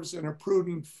reserves in a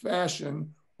prudent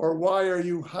fashion, or why are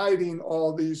you hiding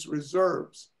all these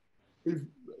reserves? We've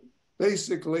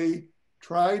basically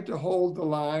tried to hold the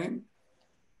line.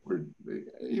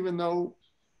 Even though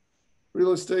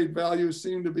real estate values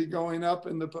seem to be going up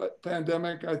in the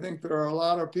pandemic, I think there are a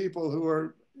lot of people who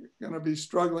are going to be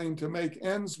struggling to make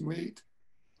ends meet.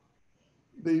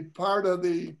 The part of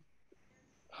the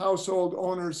household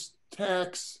owner's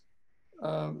tax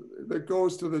that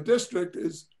goes to the district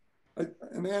is,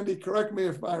 and Andy, correct me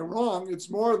if I'm wrong, it's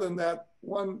more than that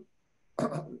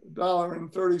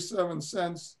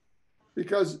 $1.37,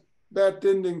 because that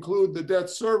didn't include the debt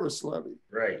service levy.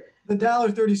 right. The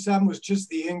 $1.37 was just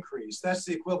the increase. That's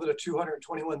the equivalent of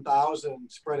 221,000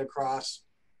 spread across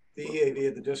the EAV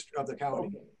of the district of the county.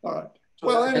 Okay. All right. So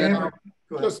well, anyhow,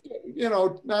 just, you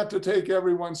know, not to take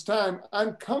everyone's time,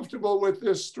 I'm comfortable with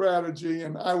this strategy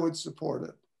and I would support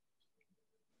it.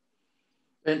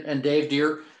 And Dave,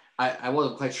 dear, I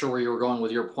wasn't quite sure where you were going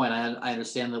with your point. I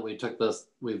understand that we've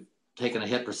taken a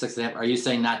hit for 6.5. Are you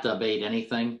saying not to abate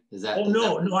anything? Is that? Oh,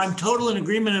 no, I'm total in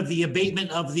agreement of the abatement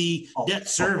of the debt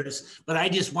service, but I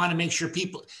just want to make sure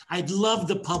I'd love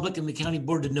the public and the county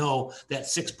board to know that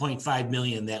 6.5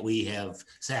 million that we have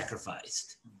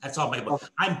sacrificed. That's all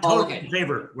I'm totally in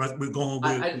favor. We're going.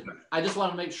 I just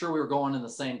want to make sure we were going in the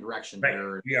same direction.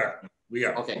 Right. Here. We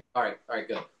are. Okay. All right.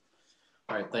 Good.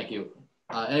 All right, thank you.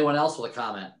 Anyone else with a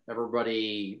comment?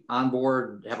 Everybody on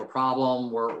board, have a problem?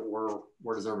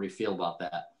 Where does everybody feel about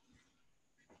that?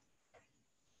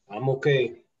 I'm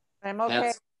okay. I'm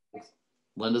okay. Pat's,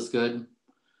 Linda's good.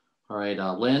 All right,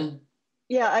 Lynn?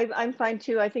 Yeah, I'm fine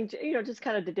too. I think, you know, just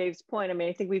kind of to Dave's point, I mean,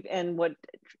 I think and what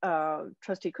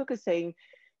Trustee Cook is saying,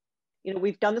 you know,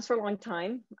 we've done this for a long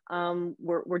time.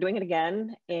 We're doing it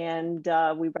again, and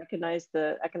we recognize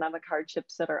the economic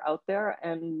hardships that are out there.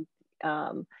 And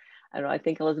I don't know, I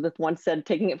think Elizabeth once said,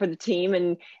 taking it for the team,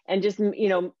 and just, you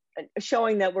know,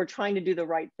 showing that we're trying to do the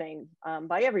right thing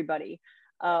by everybody.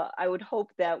 I would hope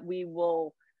that we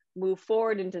will move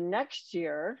forward into next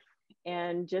year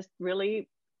and just really,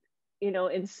 you know,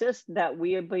 insist that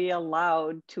we be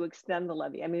allowed to extend the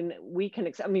levy. I mean, we can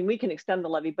extend the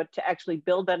levy, but to actually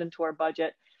build that into our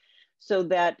budget so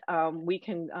that we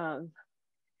can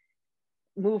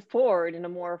move forward in a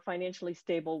more financially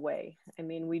stable way. I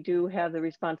mean, we do have the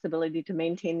responsibility to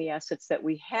maintain the assets that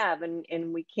we have,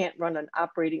 and we can't run an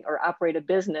operate a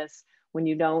business when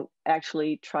you don't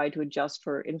actually try to adjust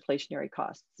for inflationary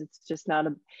costs. It's just not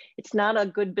a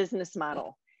good business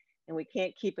model. And we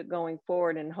can't keep it going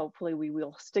forward, and hopefully we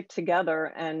will stick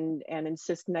together and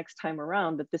insist next time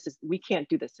around that we can't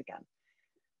do this again.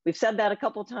 We've said that a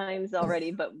couple times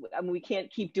already, but I mean, we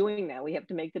can't keep doing that. We have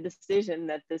to make the decision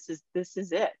that this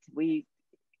is it.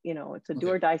 You know, it's a do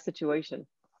or die situation.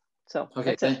 So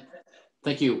okay,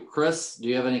 thank you. Chris, do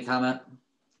you have any comment?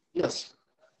 Yes,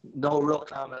 no real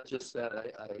comment, just that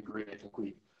I agree. I think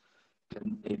we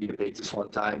can maybe debate this one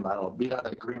time. I don't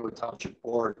agree with Township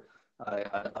Board.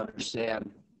 I understand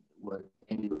what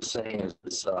Amy was saying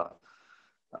is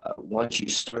once you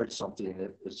start something,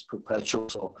 it's perpetual.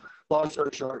 So long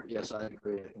story short, yes, I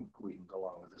agree. I think we can go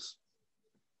on with this.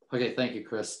 Okay, thank you,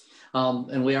 Chris.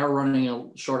 And we are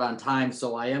running short on time,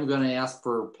 so I am going to ask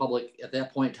for public at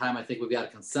that point in time. I think we've got a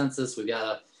consensus. We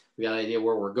got an idea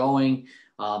where we're going.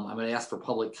 I'm going to ask for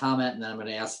public comment, and then I'm going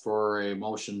to ask for a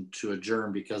motion to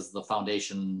adjourn because the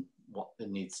foundation it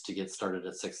needs to get started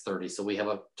at 6:30. So we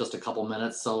have just a couple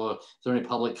minutes. So is there any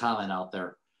public comment out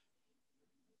there?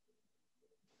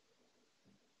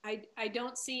 I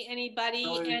don't see anybody.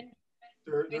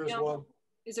 There's one.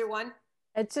 Is there one?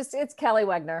 It's Kelly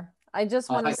Wegner. I just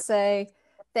want to say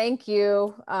thank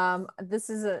you. This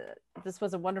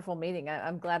was a wonderful meeting.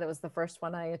 I'm glad it was the first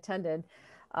one I attended.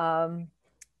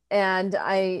 And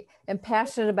I am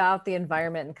passionate about the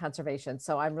environment and conservation.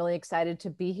 So I'm really excited to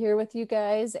be here with you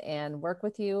guys and work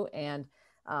with you and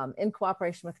in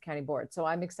cooperation with the county board. So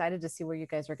I'm excited to see where you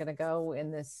guys are going to go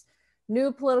in this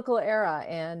new political era.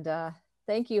 And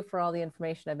thank you for all the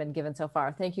information I've been given so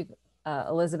far. Thank you,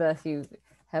 Elizabeth. You've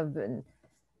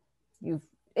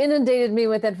inundated me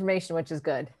with information, which is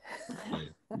good.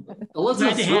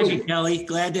 Glad to have you, Kelly.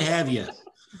 Glad to have you.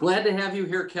 Glad to have you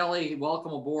here, Kelly.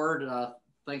 Welcome aboard.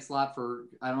 Thanks a lot for,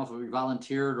 I don't know if we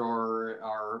volunteered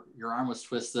or your arm was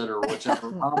twisted or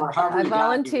whichever. I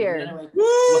volunteered. Anyway,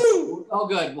 oh,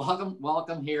 good.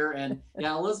 Welcome here. And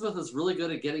yeah, Elizabeth is really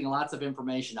good at getting lots of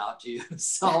information out to you.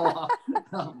 So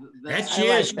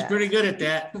she's pretty good at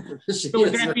that. So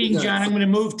with that being, John, I'm going to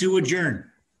move to adjourn.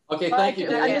 Okay, thank you.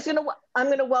 I'm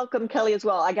gonna welcome Kelly as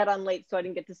well. I got on late, so I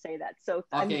didn't get to say that. So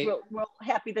I'm real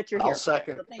happy that you're here. I'll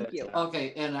second. So thank you.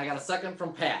 Okay, and I got a second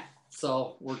from Pat.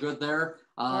 So we're good there.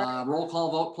 Roll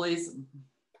call vote, please.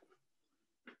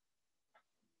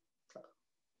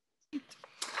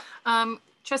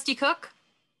 Trustee Cook?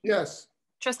 Yes.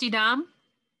 Trustee Dom?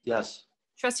 Yes.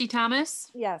 Trustee Thomas?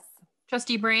 Yes.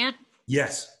 Trustee Brandt?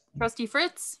 Yes. Trustee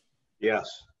Fritz?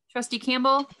 Yes. Trustee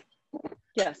Campbell?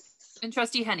 Yes. And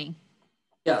Trustee Henning?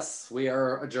 Yes, we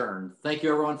are adjourned. Thank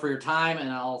you everyone for your time, and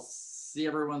I'll see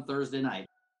everyone Thursday night.